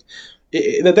matchup. Like,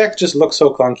 the deck just looks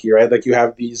so clunky, right? Like, you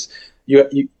have these.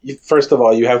 You first of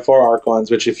all, you have 4 Archons,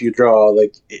 which if you draw,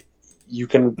 like, you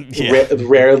can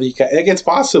rarely. Like, it's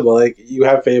possible. Like, you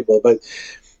have Fable, but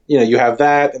you have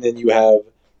that, and then you have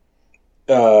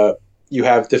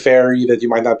Teferi that you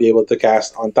might not be able to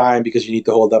cast on time because you need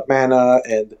to hold up mana,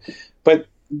 but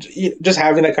just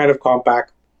having that kind of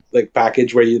compact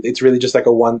package where it's really just like a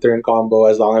 1-turn combo,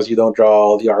 as long as you don't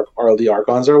draw all the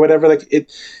Archons or whatever. Like,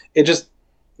 it just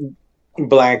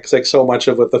blanks like so much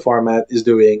of what the format is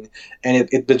doing, and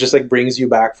it just like brings you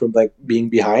back from like being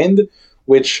behind,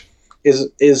 which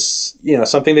is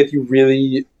something that you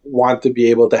really want to be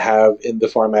able to have in the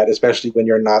format, especially when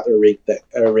you're not a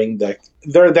ring deck.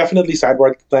 There are definitely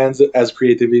sideboard plans as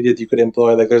creativity that you could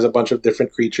employ. Like, there's a bunch of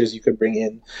different creatures you could bring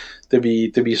in to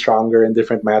be stronger in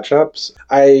different matchups.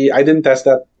 I didn't test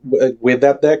that with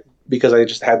that deck because I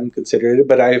just hadn't considered it,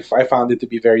 but I found it to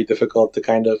be very difficult to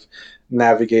kind of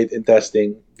navigate in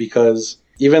testing, because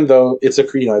even though it's a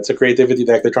creativity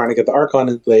deck, they're trying to get the Archon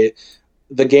in play,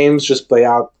 the games just play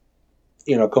out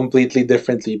completely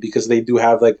differently, because they do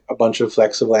have like a bunch of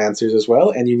flexible answers as well,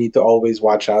 and you need to always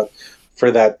watch out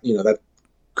for that that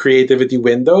creativity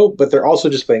window. But they're also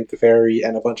just playing Teferi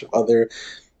and a bunch of other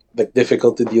like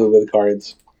difficult to deal with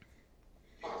cards.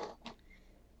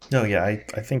 No, yeah,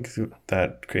 I think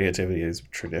that creativity has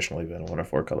traditionally been one of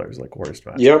 4 colors like worst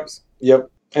matchups. Yep.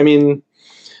 I mean,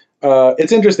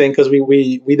 it's interesting because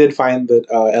we did find that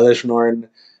Elish Norn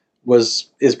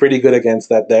is pretty good against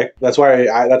that deck. That's why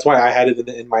I had it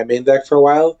in my main deck for a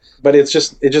while. But it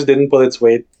just didn't pull its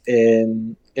weight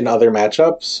in other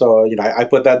matchups. So I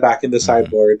put that back in the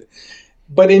sideboard.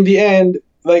 But in the end,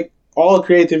 like, all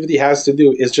creativity has to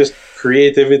do is just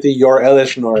creativity your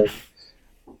Elish Norn,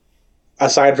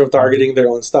 aside from targeting their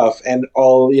own stuff, and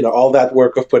all that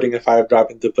work of putting a 5-drop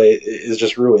into play is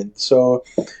just ruined. So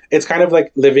it's kind of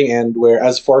like Living End, where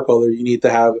as 4-color you need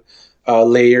to have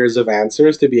layers of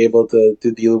answers to be able to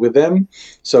deal with them.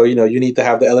 So you need to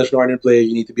have the Elish Norn in play,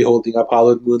 you need to be holding up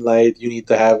Hallowed Moonlight, you need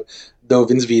to have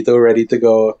Dovin's Veto ready to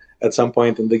go at some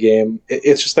point in the game.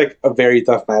 It's just like a very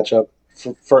tough matchup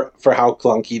for how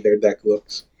clunky their deck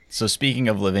looks. So speaking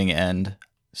of Living End,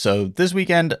 so this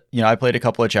weekend, I played a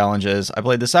couple of challenges. I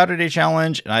played the Saturday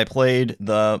challenge, and I played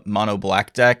the mono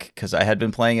black deck because I had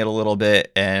been playing it a little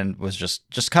bit and was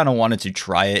just kind of wanted to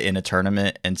try it in a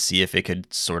tournament and see if it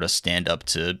could sort of stand up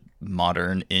to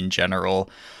Modern in general.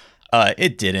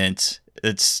 It didn't.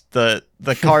 It's the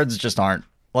cards just aren't,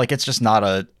 like, it's just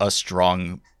not a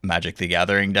strong Magic the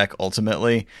Gathering deck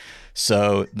ultimately.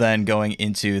 So then going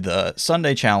into the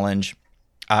Sunday challenge,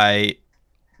 I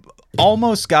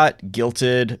almost got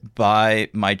guilted by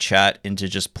my chat into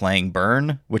just playing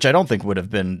Burn, which I don't think would have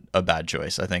been a bad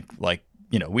choice. I think,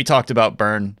 we talked about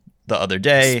Burn the other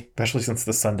day. Especially since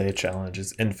the Sunday challenge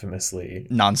is infamously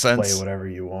nonsense. Play whatever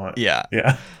you want. Yeah.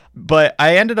 Yeah. But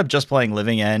I ended up just playing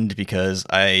Living End because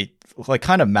I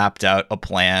kind of mapped out a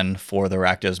plan for the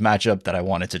Rakdos matchup that I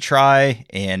wanted to try,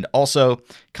 and also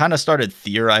kind of started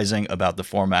theorizing about the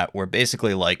format, where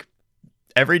basically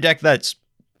every deck that's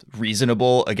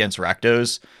reasonable against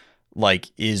Rakdos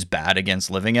is bad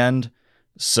against Living End.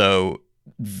 So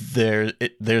there's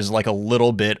a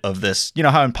little bit of this,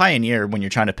 how in Pioneer, when you're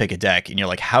trying to pick a deck and you're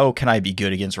like, how can I be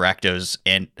good against Rakdos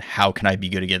and how can I be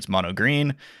good against mono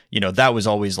green? That was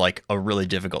always a really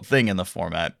difficult thing in the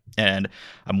format. And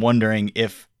I'm wondering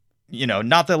if,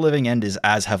 not that Living End is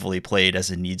as heavily played as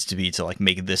it needs to be to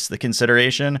make this the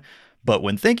consideration, but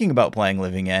when thinking about playing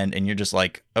Living End and you're just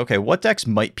like, okay, what decks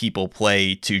might people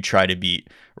play to try to beat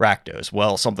Rakdos?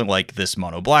 Well, something like this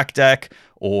mono black deck,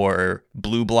 or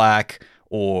blue black,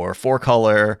 or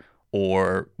 4-color,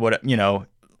 or what,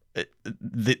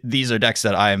 these are decks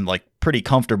that I'm pretty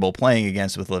comfortable playing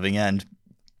against with Living End.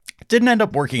 didn't end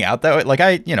up working out that way. Like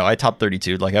I top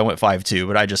 32, like I went 5-2,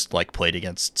 but I just like played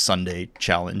against Sunday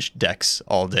challenge decks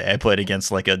all day. I played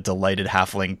against like a Delighted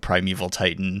Halfling Primeval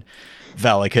Titan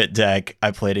Valakut deck.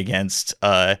 I played against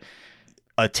a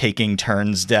Taking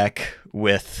Turns deck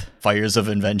with Fires of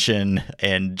Invention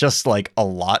and just like a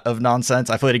lot of nonsense.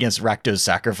 I played against Rakdos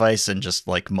Sacrifice and just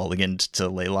like mulliganed to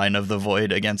Leyline of the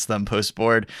Void against them post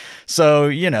board. So,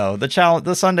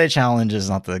 the Sunday challenge is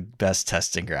not the best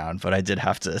testing ground, but I did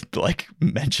have to like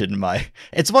mention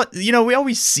it's what, we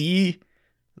always see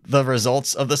the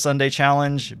results of the Sunday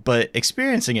challenge, but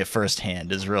experiencing it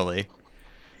firsthand is really,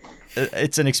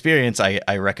 it's an experience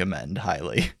I recommend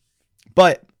highly.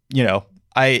 But,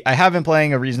 I have been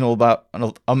playing a reasonable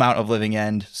amount of Living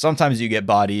End. Sometimes you get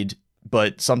bodied,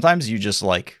 but sometimes you just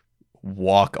like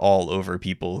walk all over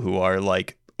people who are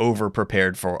like over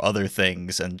prepared for other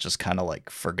things and just kind of like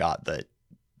forgot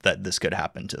that this could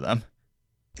happen to them.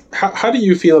 How do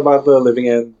you feel about the Living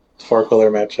End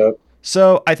 4-color matchup?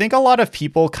 So I think a lot of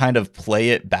people kind of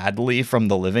play it badly from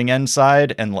the Living End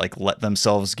side and like let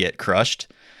themselves get crushed.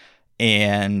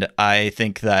 And I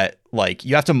think that like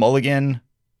you have to mulligan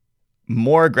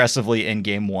more aggressively in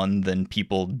game one than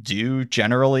people do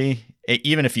generally.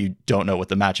 Even if you don't know what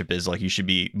the matchup is, like you should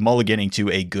be mulliganing to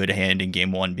a good hand in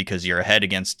game one because you're ahead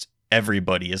against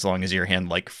everybody as long as your hand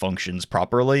like functions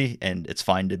properly, and it's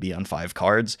fine to be on 5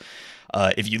 cards.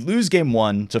 If you lose game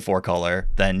one to 4-color,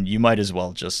 then you might as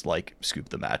well just like scoop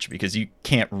the match because you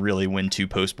can't really win 2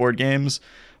 post board games.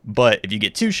 But if you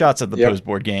get 2 shots at the post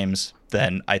board games,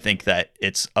 then I think that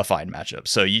it's a fine matchup.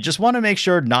 So you just want to make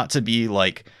sure not to be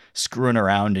like screwing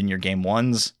around in your game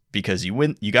ones because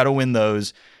you got to win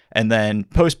those. And then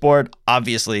post board,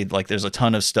 obviously, like there's a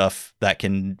ton of stuff that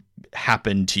can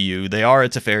happen to you. They are a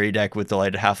Teferi deck with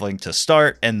Delighted Halfling to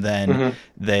start, and then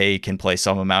they can play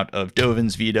some amount of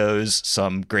Dovin's Vetoes,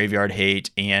 some Graveyard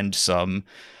Hate, and some,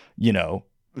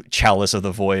 Chalice of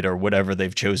the Void or whatever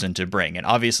they've chosen to bring. And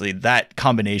obviously that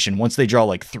combination, once they draw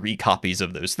like 3 copies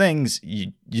of those things,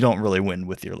 you don't really win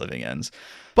with your Living Ends.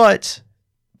 But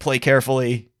play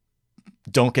carefully.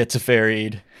 Don't get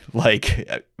Teferi'd.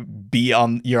 Like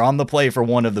you're on the play for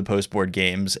one of the post board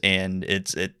games, and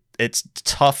it's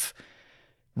tough,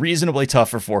 reasonably tough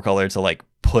for 4-color to like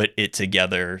put it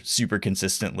together super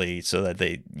consistently so that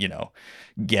they,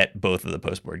 get both of the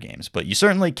post board games. But you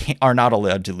certainly are not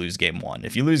allowed to lose game one.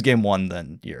 If you lose game one,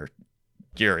 then you're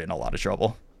in a lot of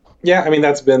trouble. Yeah, I mean,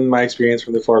 that's been my experience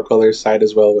from the 4-color side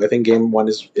as well. I think game one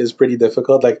is pretty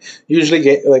difficult. Like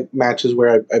usually matches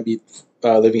where I beat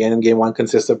Living End in game one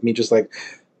consist of me just like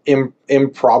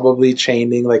improbably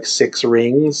chaining like 6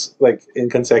 rings like in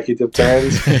consecutive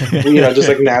turns. Just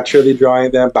like naturally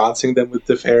drawing them, bouncing them with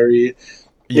the fairy.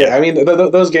 Yeah, I mean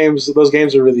those games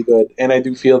are really good, and I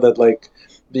do feel that like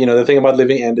the thing about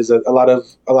Living End is that a lot of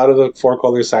the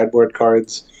 4-color sideboard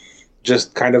cards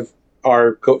just kind of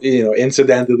are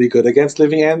incidentally good against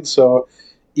Living End. So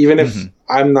even if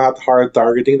I'm not hard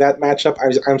targeting that matchup,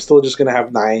 I'm still just gonna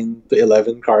have 9 to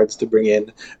 11 cards to bring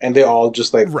in, and they all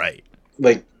just like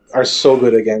are so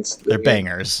good against. They're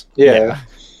bangers. Yeah,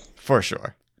 for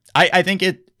sure. I think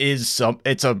it's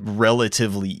a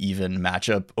relatively even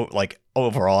matchup like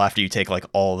overall after you take like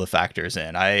all the factors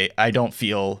in. I don't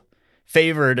feel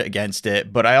favored against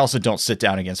it, but I also don't sit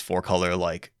down against 4-color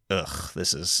like, ugh,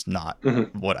 this is not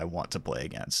what I want to play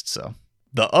against. So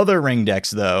the other ring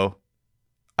decks though,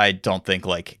 I don't think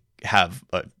like have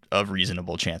a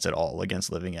reasonable chance at all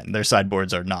against Living End. Their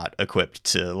sideboards are not equipped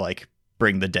to like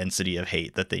bring the density of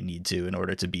hate that they need to in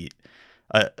order to beat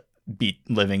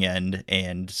Living End.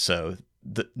 And so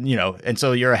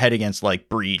so you're ahead against like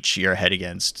Breach, you're ahead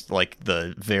against like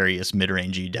the various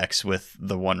mid-rangey decks with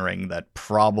the One Ring that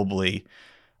probably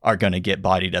are going to get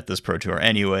bodied at this Pro Tour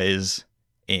anyways.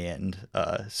 And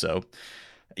so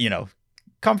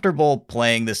comfortable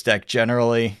playing this deck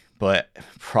generally, but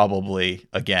probably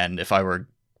again, if I were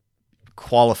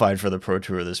qualified for the Pro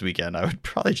Tour this weekend, I would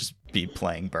probably just be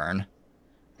playing Burn.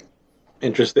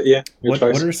 Interesting. Yeah. What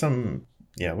are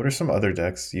some other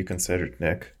decks you considered,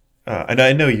 Nick? And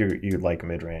I know you like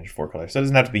mid-range 4-color, so it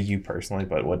doesn't have to be you personally,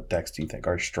 but what decks do you think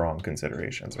are strong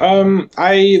considerations?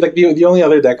 I like the only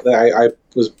other deck that I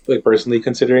was like personally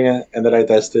considering it and that I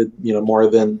tested, more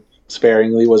than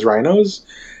sparingly was Rhinos.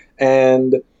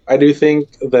 And I do think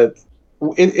that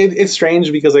it's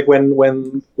strange because like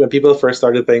when people first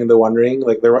started playing the One Ring,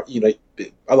 like there were,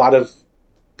 a lot of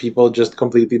people just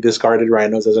completely discarded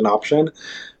Rhinos as an option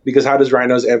because how does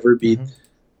Rhinos ever beat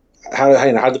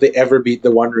how do they ever beat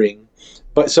the One Ring?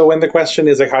 But so when the question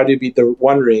is like how do you beat the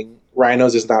One Ring,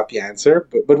 Rhinos is not the answer.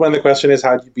 But when the question is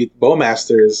how do you beat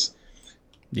Bowmasters,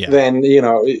 then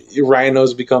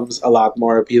Rhinos becomes a lot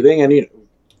more appealing. And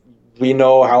we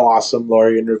know how awesome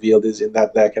Lorien Revealed is in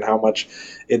that deck and how much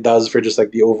it does for just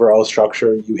like the overall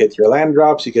structure. You hit your land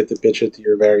drops, you get to pitch it to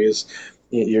your various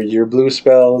your blue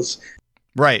spells.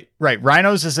 Right.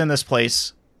 Rhinos is in this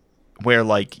place where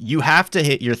like you have to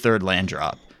hit your third land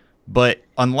drop, but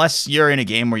unless you're in a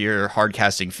game where you're hard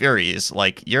casting Furies,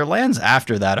 like your lands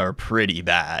after that are pretty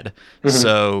bad. Mm-hmm.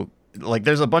 So like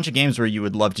there's a bunch of games where you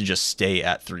would love to just stay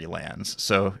at 3 lands.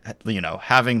 So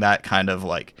having that kind of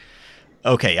like,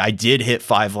 okay, I did hit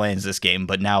 5 lands this game,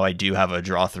 but now I do have a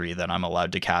draw 3 that I'm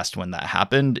allowed to cast when that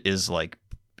happened is like,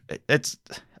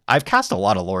 I've cast a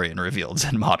lot of Lorien Revealeds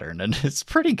in Modern, and it's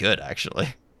pretty good, actually.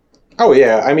 Oh,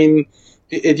 yeah. I mean,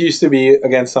 it used to be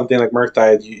against something like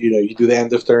Murktide, you do the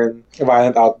end of turn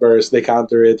Violent Outburst, they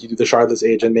counter it, you do the Shardless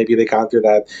Agent, maybe they counter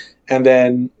that, and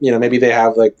then, maybe they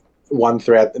have like one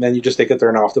threat, and then you just take a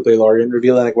turn off to play Lorien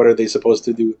Reveal, and like, what are they supposed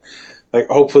to do? Like,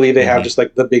 hopefully they have just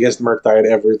like the biggest Murktide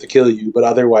ever to kill you, but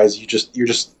otherwise you're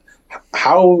just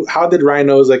how did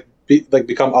Rhinos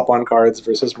become up on cards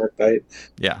versus Murktide?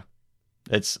 Yeah,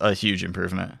 it's a huge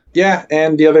improvement. Yeah,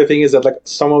 and the other thing is that like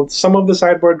some of the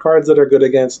sideboard cards that are good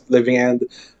against Living End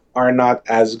are not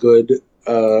as good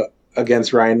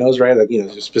against Rhinos, right? Like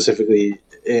specifically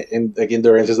in like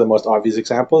Endurance is the most obvious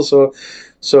example.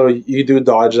 So you do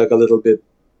dodge like a little bit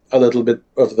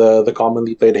of the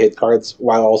commonly played hate cards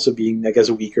while also being, I guess,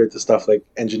 weaker to stuff like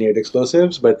Engineered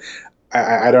Explosives. But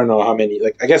I don't know how many.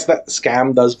 Like, I guess that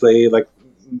Scam does play like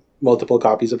multiple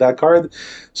copies of that card.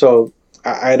 So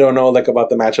I don't know like about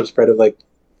the matchup spread of like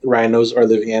Rhinos or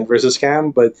Living End versus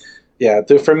Scam. But yeah,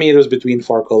 for me it was between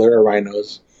 4-color or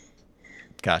Rhinos.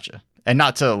 Gotcha. And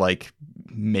not to like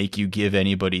make you give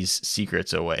anybody's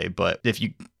secrets away, but if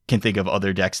you can think of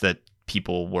other decks that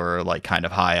people were like kind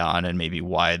of high on and maybe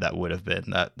why that would have been,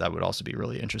 that would also be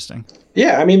really interesting.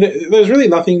 Yeah, I mean, there's really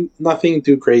nothing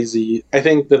too crazy. I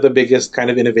think that the biggest kind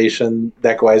of innovation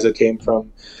deck-wise that came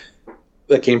from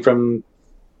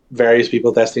various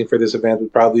people testing for this event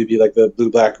would probably be like the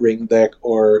blue-black ring deck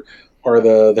or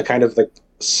the kind of like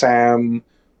Sam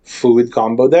food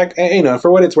combo deck. And,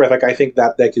 for what it's worth, like I think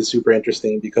that deck is super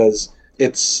interesting because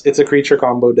it's a creature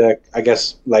combo deck, I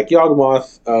guess, like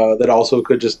Yawgmoth, that also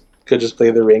could just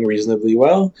play the ring reasonably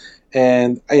well.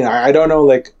 And I don't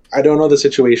know the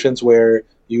situations where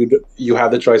you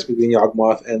have the choice between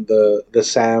Yawgmoth and the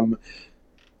Sam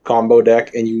combo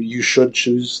deck, and you should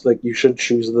choose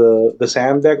the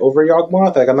Sam deck over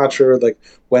Yawgmoth. Like I'm not sure like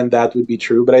when that would be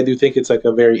true, but I do think it's like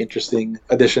a very interesting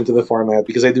addition to the format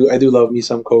because I do love me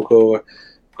some Coco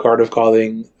Card of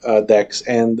Calling decks,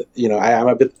 and I'm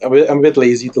a bit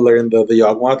lazy to learn the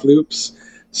Yawgmoth loops.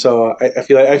 So I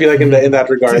feel like in that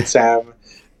regard, Sam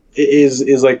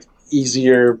is like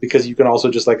easier because you can also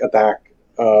just like attack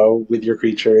with your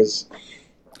creatures.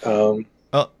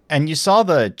 And you saw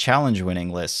the challenge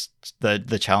winning list,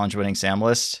 the challenge winning Sam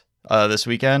list this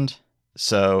weekend.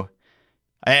 So,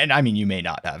 and I mean, you may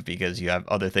not have because you have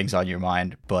other things on your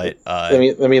mind. But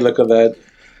let me look at that.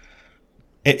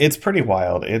 It's pretty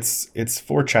wild. It's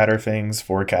 4 Chatterthings,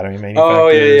 4 Academy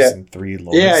Manufacturers, and 3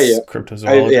 Lotus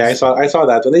Cryptozoologists. I saw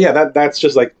that one. Yeah, that's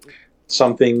just like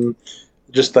something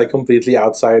just like completely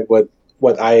outside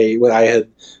what I had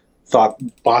thought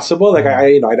possible. Like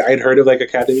I'd heard of like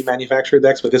Academy Manufacturer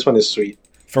decks, but this one is sweet.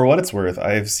 For what it's worth,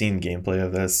 I've seen gameplay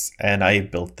of this, and I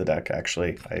built the deck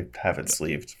actually. I have it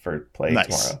sleeved for play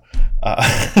tomorrow.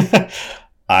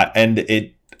 And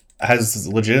it has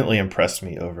legitimately impressed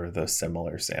me over the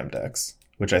similar Sam decks,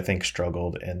 which I think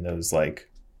struggled in those like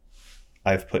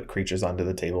I've put creatures onto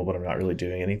the table but I'm not really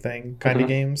doing anything kind of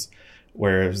games.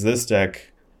 Whereas this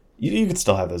deck, you could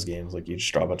still have those games, like you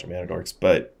just draw a bunch of mana dorks,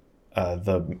 but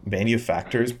the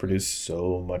manufacturers produce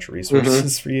so much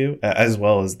resources for you, as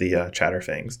well as the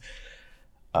Chatterfangs.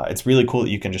 It's really cool that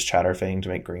you can just Chatterfang to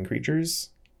make green creatures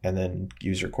and then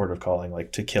use your Court of Calling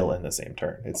like to kill in the same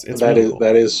turn. It's really cool.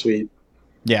 That is sweet.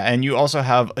 Yeah, and you also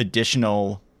have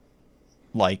additional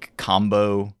like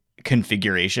combo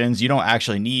configurations. You don't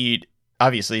actually need,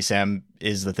 obviously Sam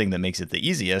is the thing that makes it the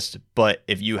easiest, but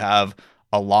if you have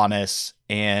a Lannis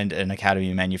and an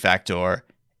Academy Manufactor,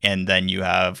 and then you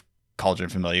have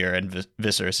Cauldron Familiar and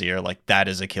Viscera Seer, like that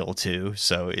is a kill too.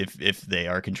 So if they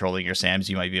are controlling your Sams,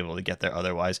 you might be able to get there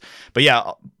otherwise. But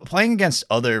yeah, playing against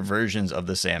other versions of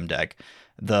the Sam deck,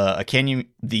 the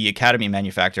Academy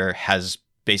Manufactor has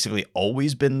basically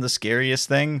always been the scariest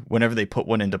thing whenever they put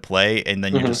one into play, and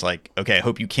then you're just like, okay, I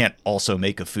hope you can't also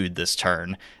make a food this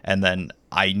turn, and then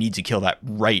I need to kill that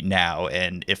right now.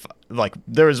 And if like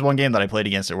there was one game that I played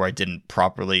against it where I didn't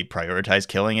properly prioritize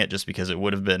killing it just because it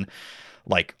would have been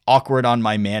like awkward on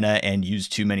my mana and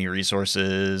used too many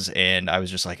resources, and I was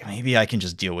just like, maybe I can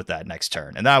just deal with that next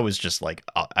turn. And that was just like,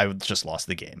 I just lost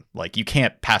the game. Like, you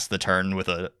can't pass the turn with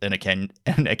an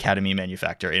Academy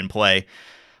Manufactor in play.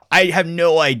 I have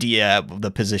no idea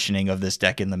the positioning of this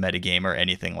deck in the metagame or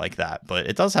anything like that, but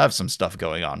it does have some stuff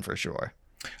going on for sure.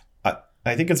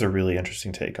 I think it's a really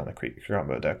interesting take on the creature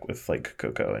combo deck with like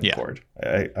Coco and Cord.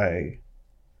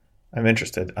 I'm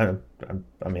interested. I'm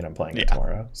playing it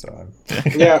tomorrow, so I'm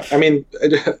yeah. I mean,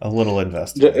 a little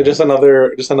invested. Just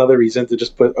another reason to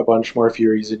just put a bunch more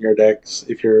Furies in your decks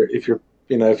if you're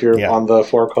on the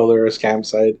 4-color scam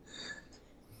side.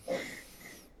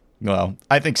 Well,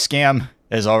 I think Scam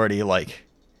is already like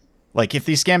if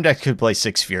these Scam decks could play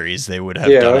 6 Furies, they would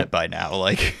have done it by now.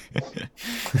 Like,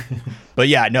 but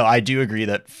yeah, no, I do agree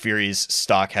that Fury's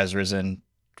stock has risen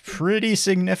pretty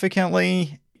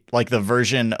significantly. Like the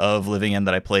version of Living End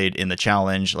that I played in the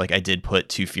challenge, like I did put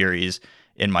 2 Furies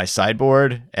in my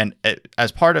sideboard, and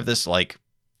as part of this, like,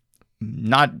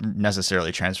 not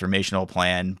necessarily transformational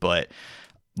plan, but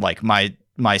like my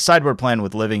sideboard plan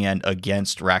with Living End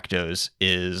against Rakdos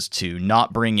is to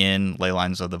not bring in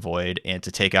Leylines of the Void and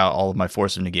to take out all of my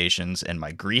Force of Negations and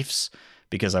my Griefs,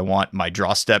 because I want my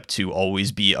draw step to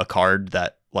always be a card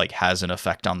that like has an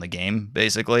effect on the game,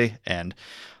 basically. And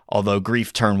although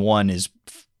Grief turn 1 is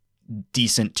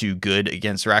decent to good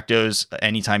against Rakdos,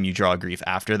 anytime you draw a Grief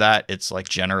after that, it's like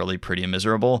generally pretty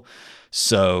miserable.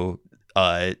 So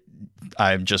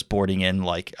I'm just boarding in,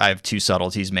 like, I have 2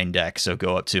 Subtleties main deck, so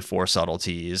go up to 4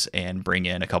 Subtleties and bring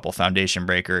in a couple Foundation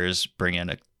Breakers, bring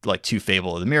in 2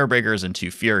 Fable of the Mirror Breakers and 2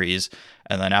 Furies,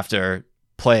 and then after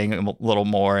playing a little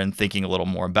more and thinking a little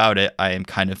more about it, I am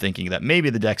kind of thinking that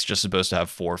maybe the deck's just supposed to have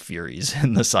 4 Furies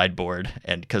in the sideboard.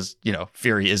 And because,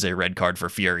 Fury is a red card for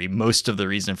Fury, most of the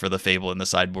reason for the Fable in the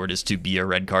sideboard is to be a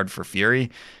red card for Fury,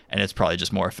 and it's probably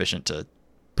just more efficient to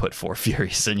put 4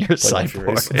 Furies in your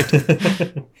sideboard.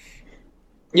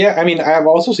 Yeah, I mean, I've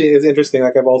also seen, it's interesting,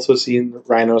 like I've also seen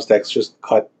Rhino's decks just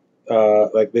cut,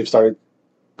 like they've started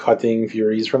cutting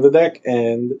Furies from the deck,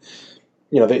 and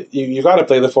you got to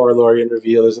play the 4 Lorien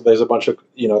Reveal. There's a bunch of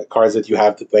cards that you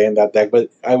have to play in that deck, but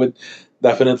I would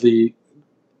definitely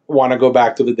want to go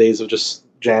back to the days of just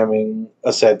jamming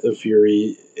a set of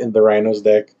Fury in the Rhinos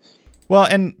deck. Well,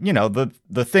 and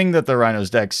the thing that the Rhinos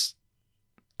decks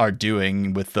are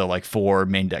doing with the 4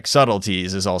 main deck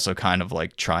subtleties is also kind of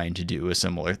like trying to do a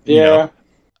similar.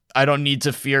 I don't need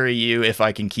to Fury you if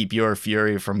I can keep your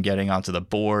Fury from getting onto the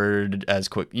board as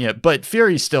quick. Yeah, but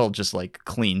Fury still just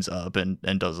cleans up and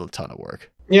does a ton of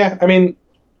work. Yeah, I mean,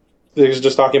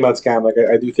 just talking about Scam,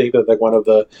 I do think that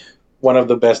one of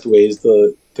the best ways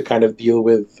to kind of deal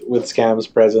with Scam's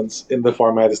presence in the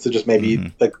format is to just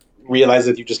maybe realize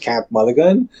that you just can't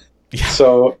mulligan. Yeah.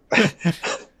 So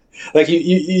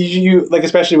you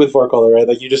especially with 4-color,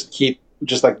 right? You just keep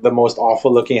just the most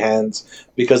awful looking hands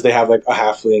because they have a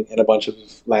halfling and a bunch of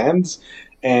lands,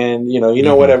 and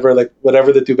whatever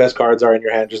the 2 best cards are in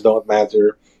your hand just don't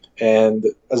matter, and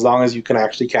as long as you can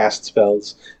actually cast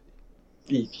spells,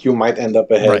 you might end up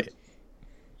ahead. Right.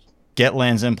 Get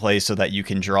lands in place so that you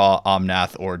can draw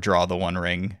Omnath or draw the One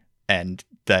Ring, and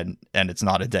it's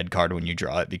not a dead card when you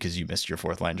draw it because you missed your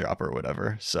 4th land drop or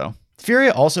whatever. So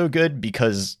Fury also good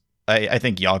because I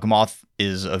think Yawgmoth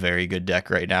is a very good deck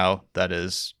right now. That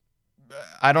is,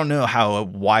 I don't know how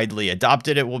widely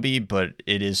adopted it will be, but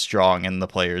it is strong, and the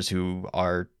players who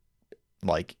are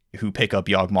who pick up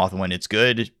Yawgmoth when it's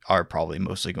good are probably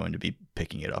mostly going to be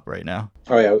picking it up right now.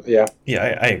 Oh yeah.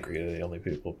 Yeah, I agree that the only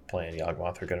people playing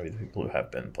Yawgmoth are going to be the people who have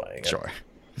been playing it. Sure.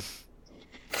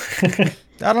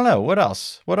 I don't know. What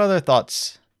else? What other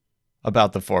thoughts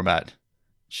about the format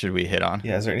should we hit on?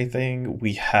 Yeah, is there anything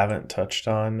we haven't touched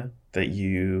on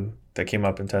that came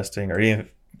up in testing, or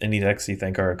any decks you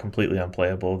think are completely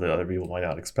unplayable that other people might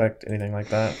not expect? Anything like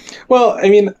that? Well, I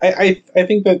mean, I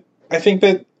think that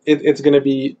it's going to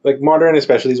be Modern,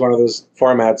 especially, is one of those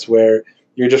formats where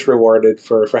you're just rewarded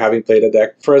for having played a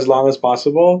deck for as long as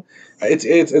possible.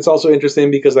 It's also interesting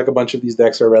because a bunch of these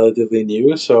decks are relatively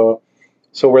new, so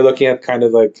we're looking at kind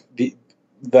of the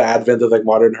advent of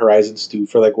Modern Horizons 2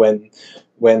 for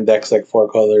when decks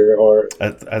 4-color or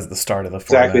as the start of the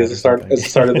format. Exactly, as the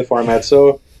start of the format.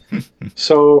 So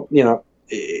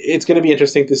it's going to be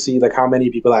interesting to see how many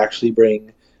people actually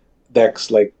bring decks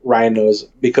like Rhinos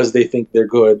because they think they're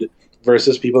good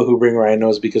versus people who bring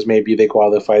rhinos because maybe they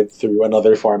qualified through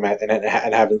another format and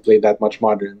haven't played that much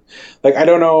modern. Like I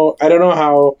don't know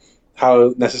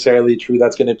how necessarily true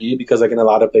that's going to be, because like in a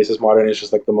lot of places modern is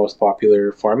just like the most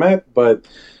popular format, but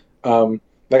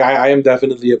like I am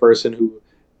definitely a person who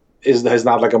has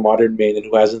not like a modern main and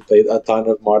who hasn't played a ton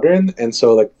of modern, and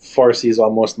so like 4C is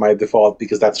almost my default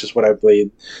because that's just what I played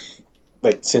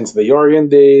like since the Yorion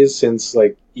days, since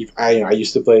like I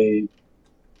used to play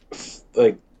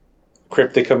like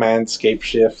Cryptic Command, Scape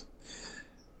Shift,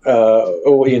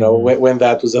 when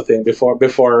that was a thing before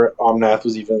Omnath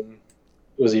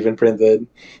was even printed.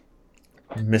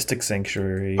 Mystic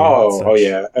Sanctuary. Oh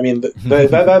yeah. I mean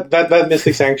that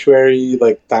Mystic Sanctuary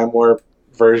like Time Warp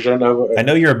version of. I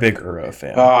know you're a big Uro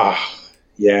fan.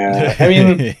 Yeah. I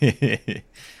mean,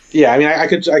 yeah. I mean, I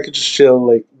could just chill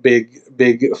like big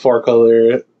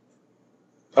 4-color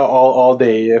all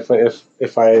day if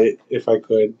I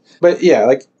could. But yeah,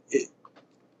 like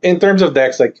in terms of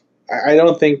decks, like I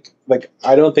don't think that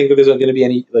there's going to be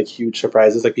any like huge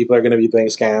surprises. Like people are going to be playing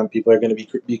Scam, people are going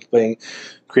to be playing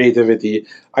Creativity.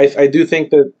 I do think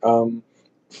that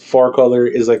 4-color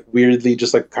is like weirdly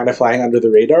just like kind of flying under the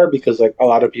radar because like a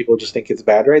lot of people just think it's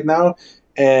bad right now,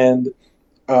 and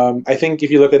I think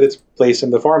if you look at its place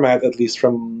in the format, at least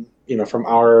from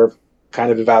our kind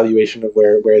of evaluation of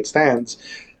where it stands,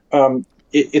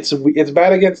 it's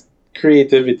bad against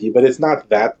Creativity, but it's not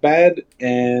that bad,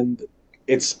 and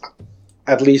it's,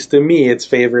 at least to me, it's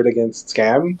favored against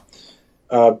Scam,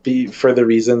 for the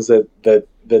reasons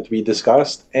that we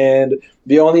discussed. And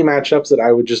the only matchups that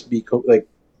I would just be like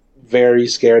very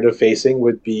scared of facing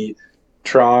would be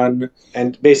Tron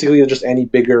and basically just any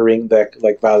bigger ring deck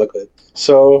like Valakut.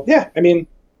 So yeah, I mean,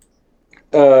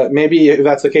 maybe if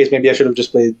that's the case, maybe I should have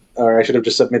just played, or I should have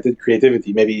just submitted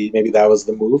Creativity. Maybe that was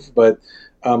the move, but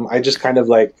I just kind of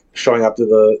like showing up to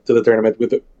the tournament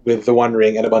with the One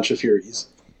Ring and a bunch of Furies.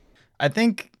 I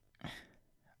think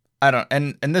I don't,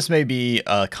 and this may be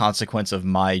a consequence of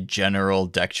my general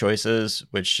deck choices,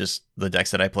 which just the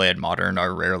decks that I play in Modern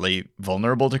are rarely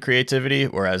vulnerable to Creativity,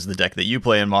 whereas the deck that you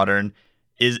play in Modern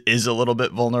is a little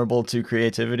bit vulnerable to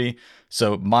Creativity.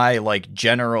 So my like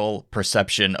general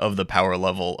perception of the power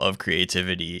level of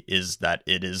Creativity is that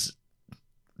it is,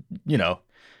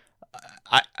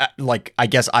 I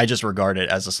guess I just regard it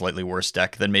as a slightly worse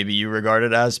deck than maybe you regard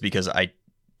it as, because I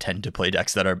tend to play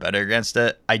decks that are better against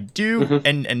it. I do,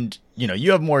 and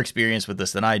you have more experience with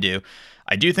this than I do.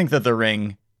 I do think that the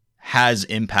ring has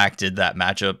impacted that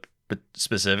matchup, but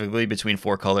specifically between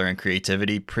 4-color and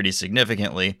Creativity, pretty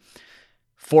significantly.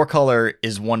 4-color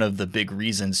is one of the big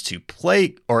reasons to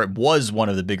play, or it was one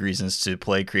of the big reasons to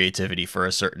play Creativity for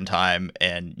a certain time,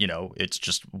 and it's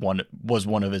just was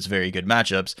one of its very good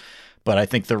matchups. But I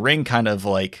think the ring kind of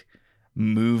like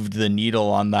moved the needle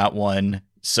on that one.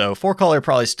 So 4-color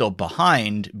probably still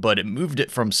behind, but it moved it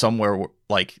from somewhere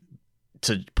like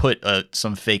to put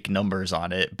some fake numbers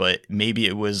on it. But maybe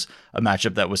it was a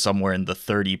matchup that was somewhere in the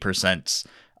 30%.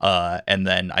 And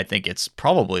then I think it's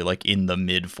probably like in the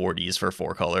mid 40s for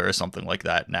 4-color or something like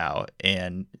that now.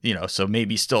 And, so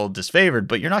maybe still disfavored,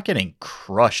 but you're not getting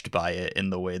crushed by it in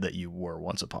the way that you were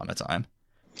once upon a time.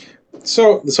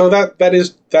 So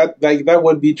that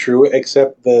would be true,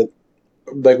 except that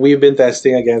like we've been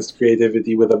testing against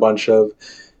Creativity with a bunch of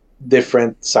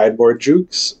different sideboard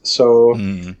jukes. So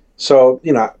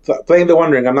playing the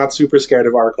One Ring, I'm not super scared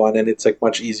of Archon, and it's like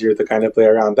much easier to kind of play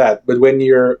around that. But when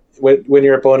your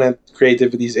opponent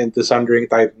Creativity's into Sundering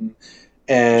Titan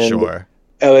and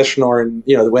Elish Norn,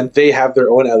 when they have their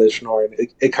own Elish Norn,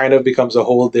 it kind of becomes a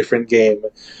whole different game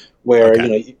where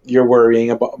you're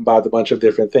worrying about a bunch of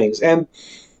different things. And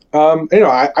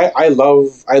I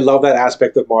love that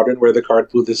aspect of Modern where the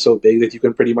card pool is so big that you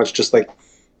can pretty much just like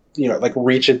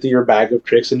reach into your bag of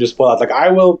tricks and just pull out like, I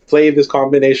will play this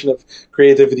combination of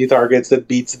Creativity targets that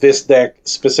beats this deck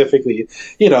specifically.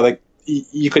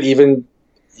 You could even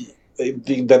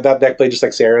that deck played just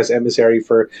like Sarah's Emissary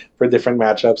for different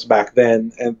matchups back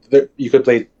then, and you could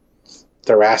play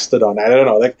Terastodon. I don't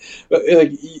know,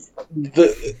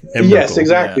 yes,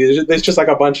 exactly. Yeah. There's just like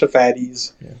a bunch of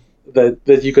fatties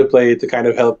that you could play to kind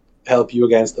of help you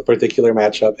against a particular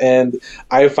matchup. And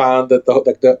I found that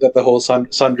the whole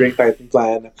Sundering Titan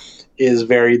plan is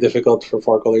very difficult for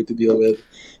 4-color to deal with.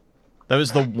 That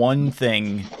was the one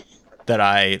thing that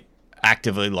I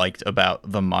actively liked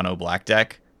about the mono black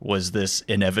deck, was this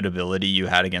inevitability you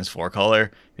had against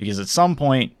 4-color, because at some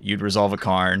point you'd resolve a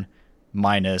Karn,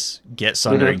 minus, get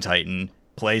Sundering Titan,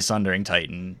 play Sundering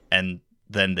Titan, and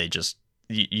then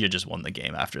you just won the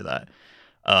game after that.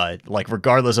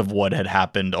 Regardless of what had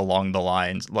happened along the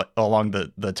lines, along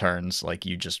the turns, like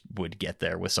you just would get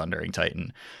there with Sundering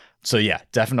Titan. So yeah,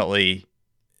 definitely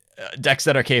decks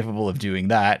that are capable of doing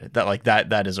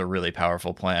that is a really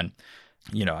powerful plan.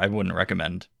 I wouldn't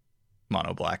recommend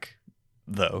mono black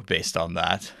though, based on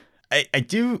that. I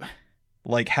do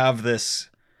have this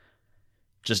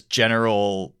just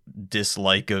general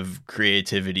dislike of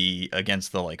creativity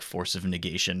against the force of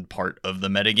negation part of the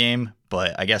metagame.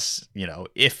 But I guess,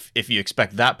 if you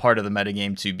expect that part of the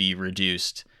metagame to be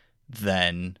reduced,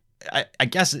 then I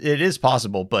guess it is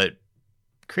possible, but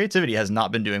creativity has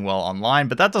not been doing well online,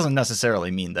 but that doesn't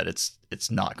necessarily mean that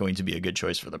it's not going to be a good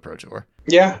choice for the Pro Tour.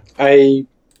 Yeah, I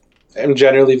am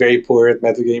generally very poor at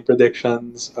metagame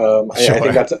predictions. Sure.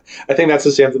 I think that's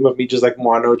a symptom of me just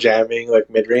mono jamming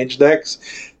mid range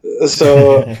decks.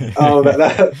 So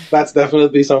that's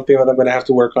definitely something that I'm going to have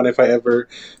to work on if I ever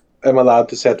am allowed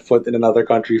to set foot in another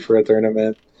country for a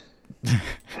tournament.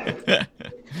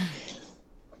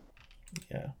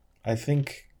 Yeah, I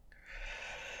think.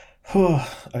 I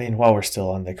mean, while we're still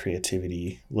on the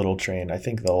creativity little train, I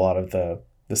think a lot of the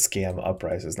scam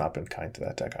uprise has not been kind to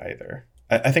that deck either.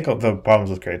 I think the problems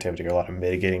with creativity are a lot of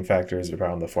mitigating factors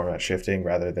around the format shifting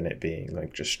rather than it being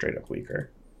just straight up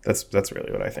weaker. That's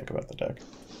really what I think about the deck.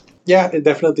 Yeah, it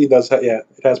definitely does. It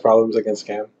has problems against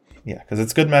scam. Yeah, because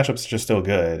its good matchups are just still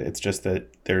good. It's just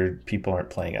that people aren't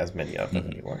playing as many of them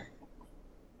anymore.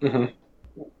 Mm-hmm.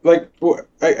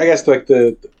 I guess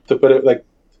to put it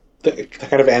to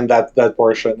kind of end that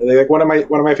portion. One of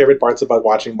my favorite parts about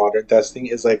watching modern testing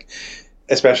is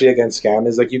especially against scam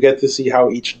is you get to see how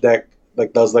each deck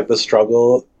does the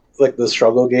struggle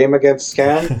game against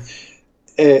scam.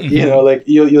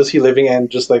 You'll see Living End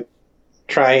just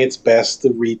trying its best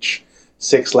to reach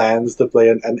 6 lands to play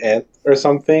an Ent or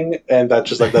something, and that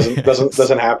just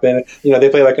doesn't happen. They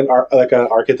play an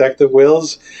Architect of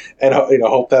Wills, and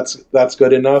hope that's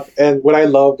good enough. And what I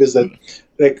love is that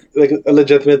a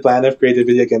legitimate plan of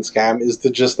creativity against scam is to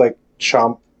just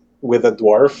chomp with a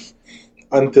dwarf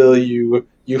until you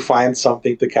find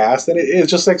something to cast, and it's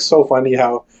just so funny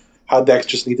how decks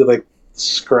just need to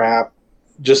scrap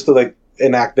just to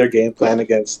enact their game plan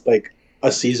against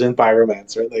a seasoned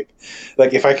pyromancer.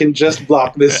 If I can just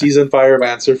block this seasoned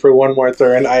pyromancer for one more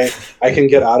turn, I can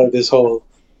get out of this hole.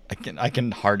 I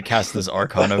can hard cast this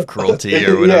Archon of Cruelty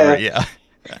or whatever. Yeah.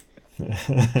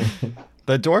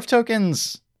 The dwarf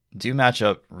tokens do match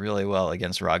up really well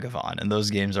against Ragavan, and those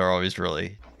games are always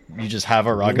really. You just have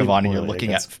a Ragavan really and you're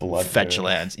looking at fetch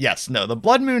lands. Yes, no, the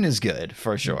Blood Moon is good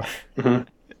for sure. Mm-hmm.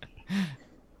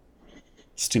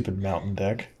 Stupid mountain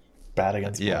deck, bad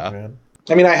against Blood Moon.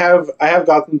 I mean, I have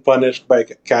gotten punished by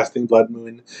casting Blood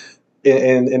Moon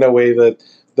in a way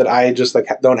that I just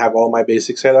don't have all my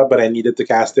basics set up, but I needed to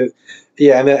cast it.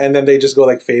 Yeah, and then they just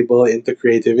go Fable into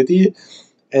creativity,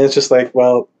 and it's just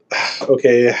well,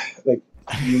 okay,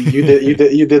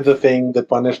 you did the thing that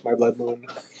punished my Blood Moon.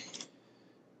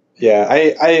 Yeah,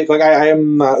 I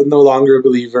am no longer a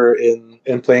believer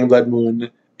in playing Blood Moon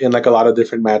in a lot of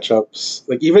different matchups.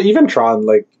 Even Tron,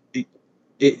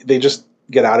 they just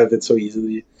get out of it so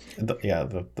easily.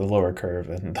 The lower curve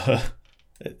and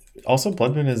also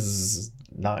Blood Moon is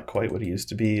not quite what it used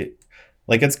to be.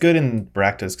 It's good in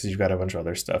practice because you've got a bunch of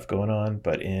other stuff going on,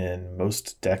 but in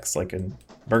most decks, in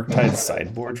Murktide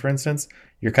sideboard, for instance,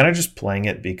 you're kind of just playing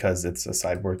it because it's a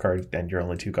sideboard card and you're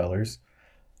only 2 colors.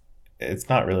 It's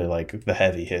not really the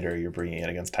heavy hitter you're bringing in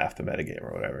against half the metagame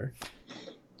or whatever.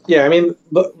 Yeah, I mean,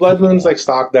 Blood Moon's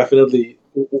stock definitely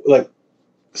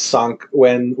sunk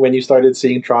when you started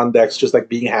seeing Tron decks just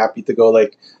being happy to go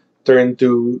turn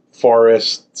 2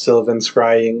 Forest, Sylvan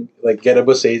Scrying, get a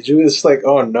Boseiju. It's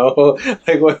oh no,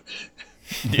 what?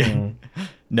 Yeah.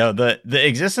 No, the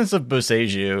existence of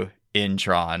Boseiju in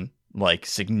Tron,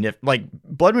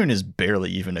 Blood Moon is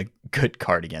barely even a good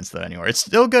card against that anymore. It's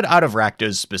still good out of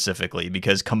Rakdos specifically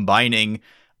because combining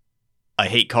a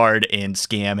hate card and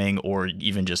scamming or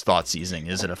even just thought seizing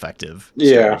is an effective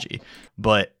strategy.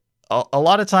 But a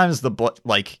lot of times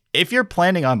if you're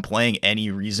planning on playing any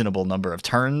reasonable number of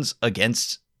turns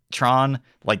against Tron,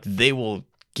 they will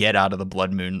get out of the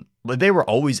Blood Moon. They were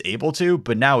always able to,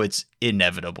 but now it's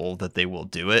inevitable that they will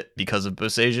do it because of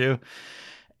Boseiju.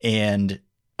 And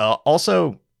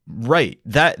also, right,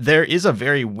 that there is a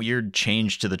very weird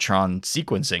change to the Tron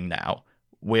sequencing now,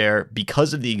 where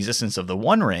because of the existence of the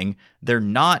One Ring, they're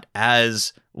not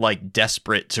as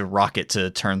desperate to rocket to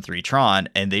turn 3 Tron,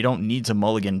 and they don't need to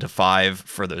mulligan to 5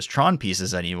 for those Tron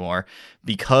pieces anymore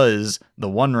because the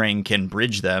One Ring can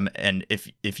bridge them. And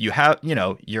if you have,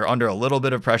 you're under a little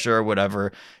bit of pressure or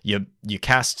whatever, you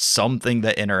cast something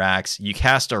that interacts, you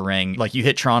cast a ring, you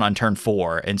hit Tron on turn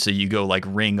 4, and so you go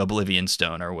ring Oblivion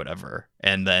Stone or whatever,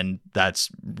 and then that's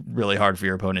really hard for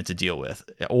your opponent to deal with.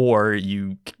 Or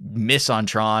you miss on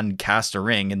Tron, cast a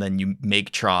ring, and then you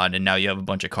make Tron, and now you have a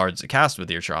bunch of cards to cast with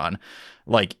your Tron.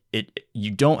 Like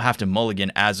you don't have to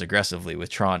mulligan as aggressively with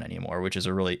Tron anymore, which is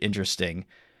a really interesting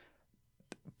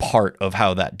part of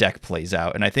how that deck plays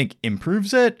out, and I think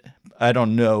improves it. I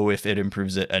don't know if it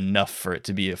improves it enough for it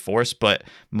to be a force, but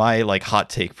my like hot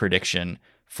take prediction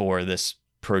for this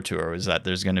Pro Tour is that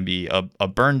there's going to be a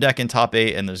burn deck in top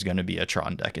 8 and there's going to be a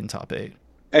Tron deck in top 8.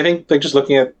 I think like just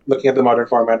looking at the modern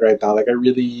format right now, like I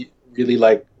really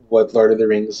like what Lord of the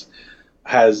Rings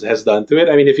has done to it.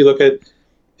 I mean, if you look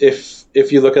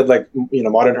at like, you know,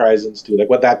 Modern Horizons 2, like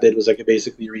what that did was like it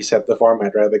basically reset the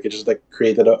format, right? Like it just like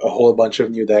created a whole bunch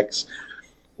of new decks.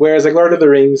 Whereas like Lord of the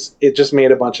Rings, it just made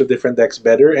a bunch of different decks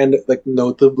better, and like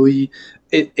notably,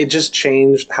 it just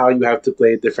changed how you have to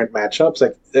play different matchups.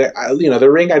 Like you know,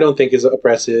 the Ring I don't think is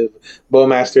oppressive.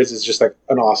 Bowmasters is just like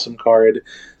an awesome card.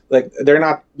 Like they're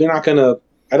not gonna.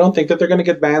 I don't think that they're gonna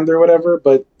get banned or whatever.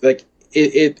 But like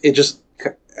it just,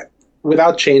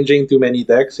 without changing too many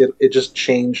decks, it just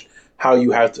changed how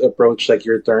you have to approach like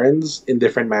your turns in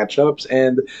different matchups,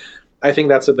 and I think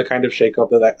that's the kind of shakeup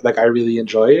that I really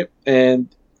enjoy. And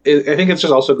I think it's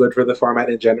just also good for the format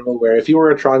in general, where if you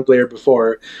were a Tron player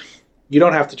before, you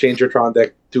don't have to change your Tron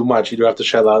deck too much. You do have to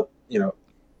shell out, you know,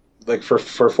 like for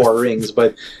 4 rings,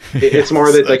 but it's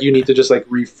more that like you need to just like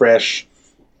refresh.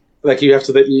 Like you have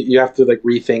to like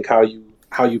rethink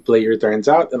how you play your turns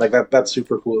out, and like that's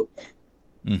super cool.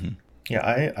 Mm-hmm.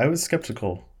 Yeah, I was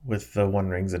skeptical with the One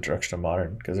Rings introduction of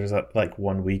Modern, because there's like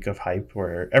 1 week of hype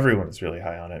where everyone was really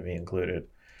high on it, me included.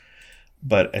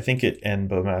 But I think it and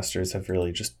Bowmasters have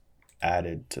really just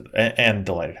added to, and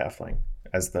Delighted Halfling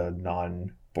as the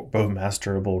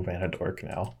non-Bowmasterable mana dork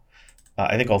now.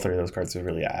 I think all 3 of those cards have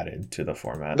really added to the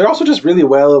format. They're also just really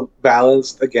well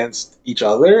balanced against each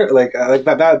other. Like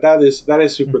that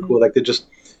is super cool. Like they just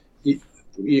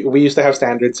we used to have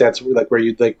standard sets like where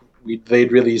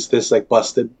they'd release this like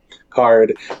busted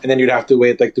card, and then you'd have to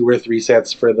wait like 2 or 3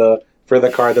 sets for the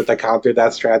card that countered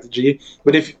that strategy.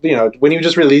 But if you know, when you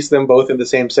just release them both in the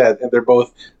same set and they're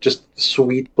both just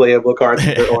sweet playable cards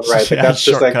in their own right, like that's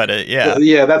just like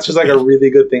that's just like a really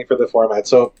good thing for the format.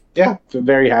 So yeah, I'm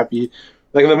very happy.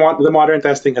 Like the modern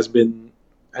testing has been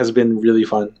really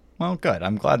fun. Well, good.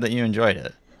 I'm glad that you enjoyed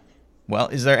it. Well,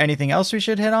 is there anything else we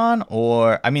should hit on?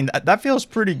 Or, I mean, that feels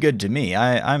pretty good to me.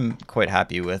 I'm quite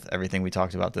happy with everything we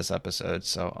talked about this episode.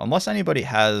 So unless anybody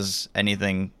has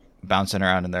anything bouncing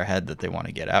around in their head that they want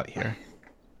to get out here.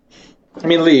 I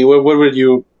mean, Lee, what would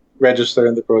you register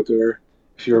in the Pro Tour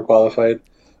if you were qualified?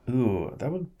 Ooh,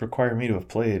 that would require me to have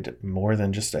played more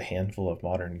than just a handful of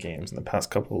Modern games in the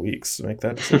past couple of weeks to make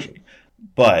that decision.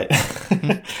 But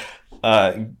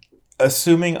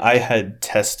assuming I had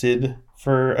tested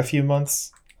for a few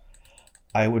months,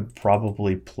 I would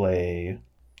probably play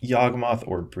Yawgmoth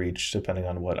or Breach, depending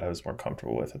on what I was more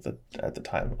comfortable with at the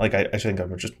time. Like I think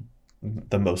I'm just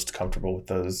the most comfortable with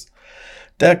those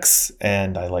decks,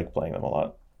 and I like playing them a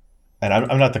lot. And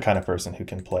I'm not the kind of person who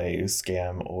can play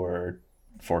Scam or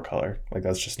 4-color. Like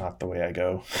that's just not the way I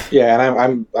go. Yeah,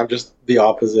 and I'm just the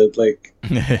opposite. Like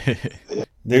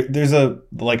there's a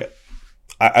like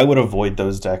I would avoid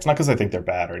those decks, not because I think they're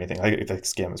bad or anything. I think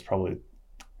Scam is probably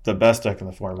the best deck in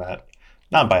the format,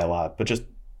 not by a lot, but just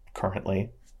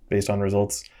currently based on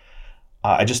results.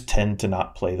 I just tend to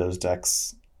not play those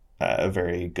decks at a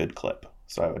very good clip,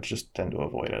 so I would just tend to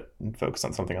avoid it and focus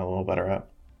on something I'm a little better at.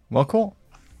 Well, cool.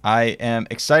 I am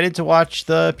excited to watch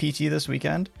the PT this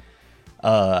weekend.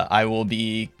 I will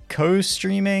be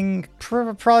co-streaming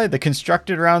probably the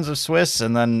constructed rounds of Swiss,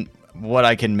 and then what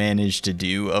I can manage to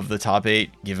do of the top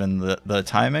 8 given the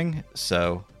timing.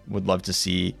 So would love to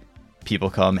see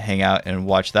people come hang out and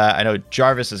watch that. I know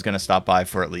Jarvis is going to stop by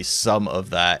for at least some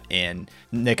of that. And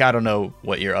Nick, I don't know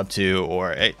what you're up to,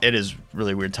 or it is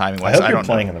really weird timing wise. I hope you're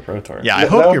playing in the Pro Tour. Yeah, I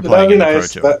hope you're playing in the Pro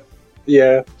Tour.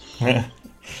 Yeah.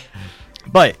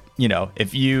 But, you know,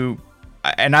 if you,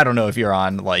 and I don't know if you're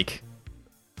on like,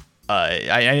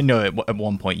 I know at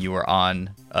one point you were on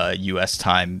a US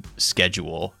time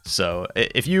schedule. So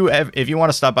if you want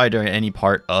to stop by during any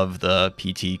part of the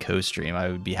PT co-stream, I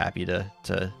would be happy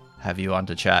to have you on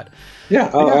to chat. Yeah,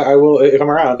 I will. If I'm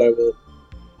around, I will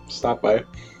stop by.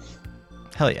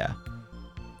 Hell yeah.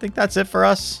 I think that's it for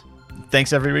us.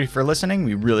 Thanks everybody for listening.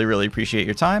 We really, really appreciate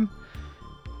your time.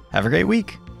 Have a great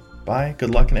week. Bye.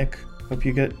 Good luck, Nick. Hope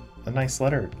you get a nice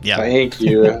letter. Yeah. Thank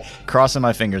you. Crossing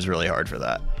my fingers really hard for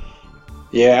that.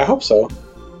 Yeah, I hope so.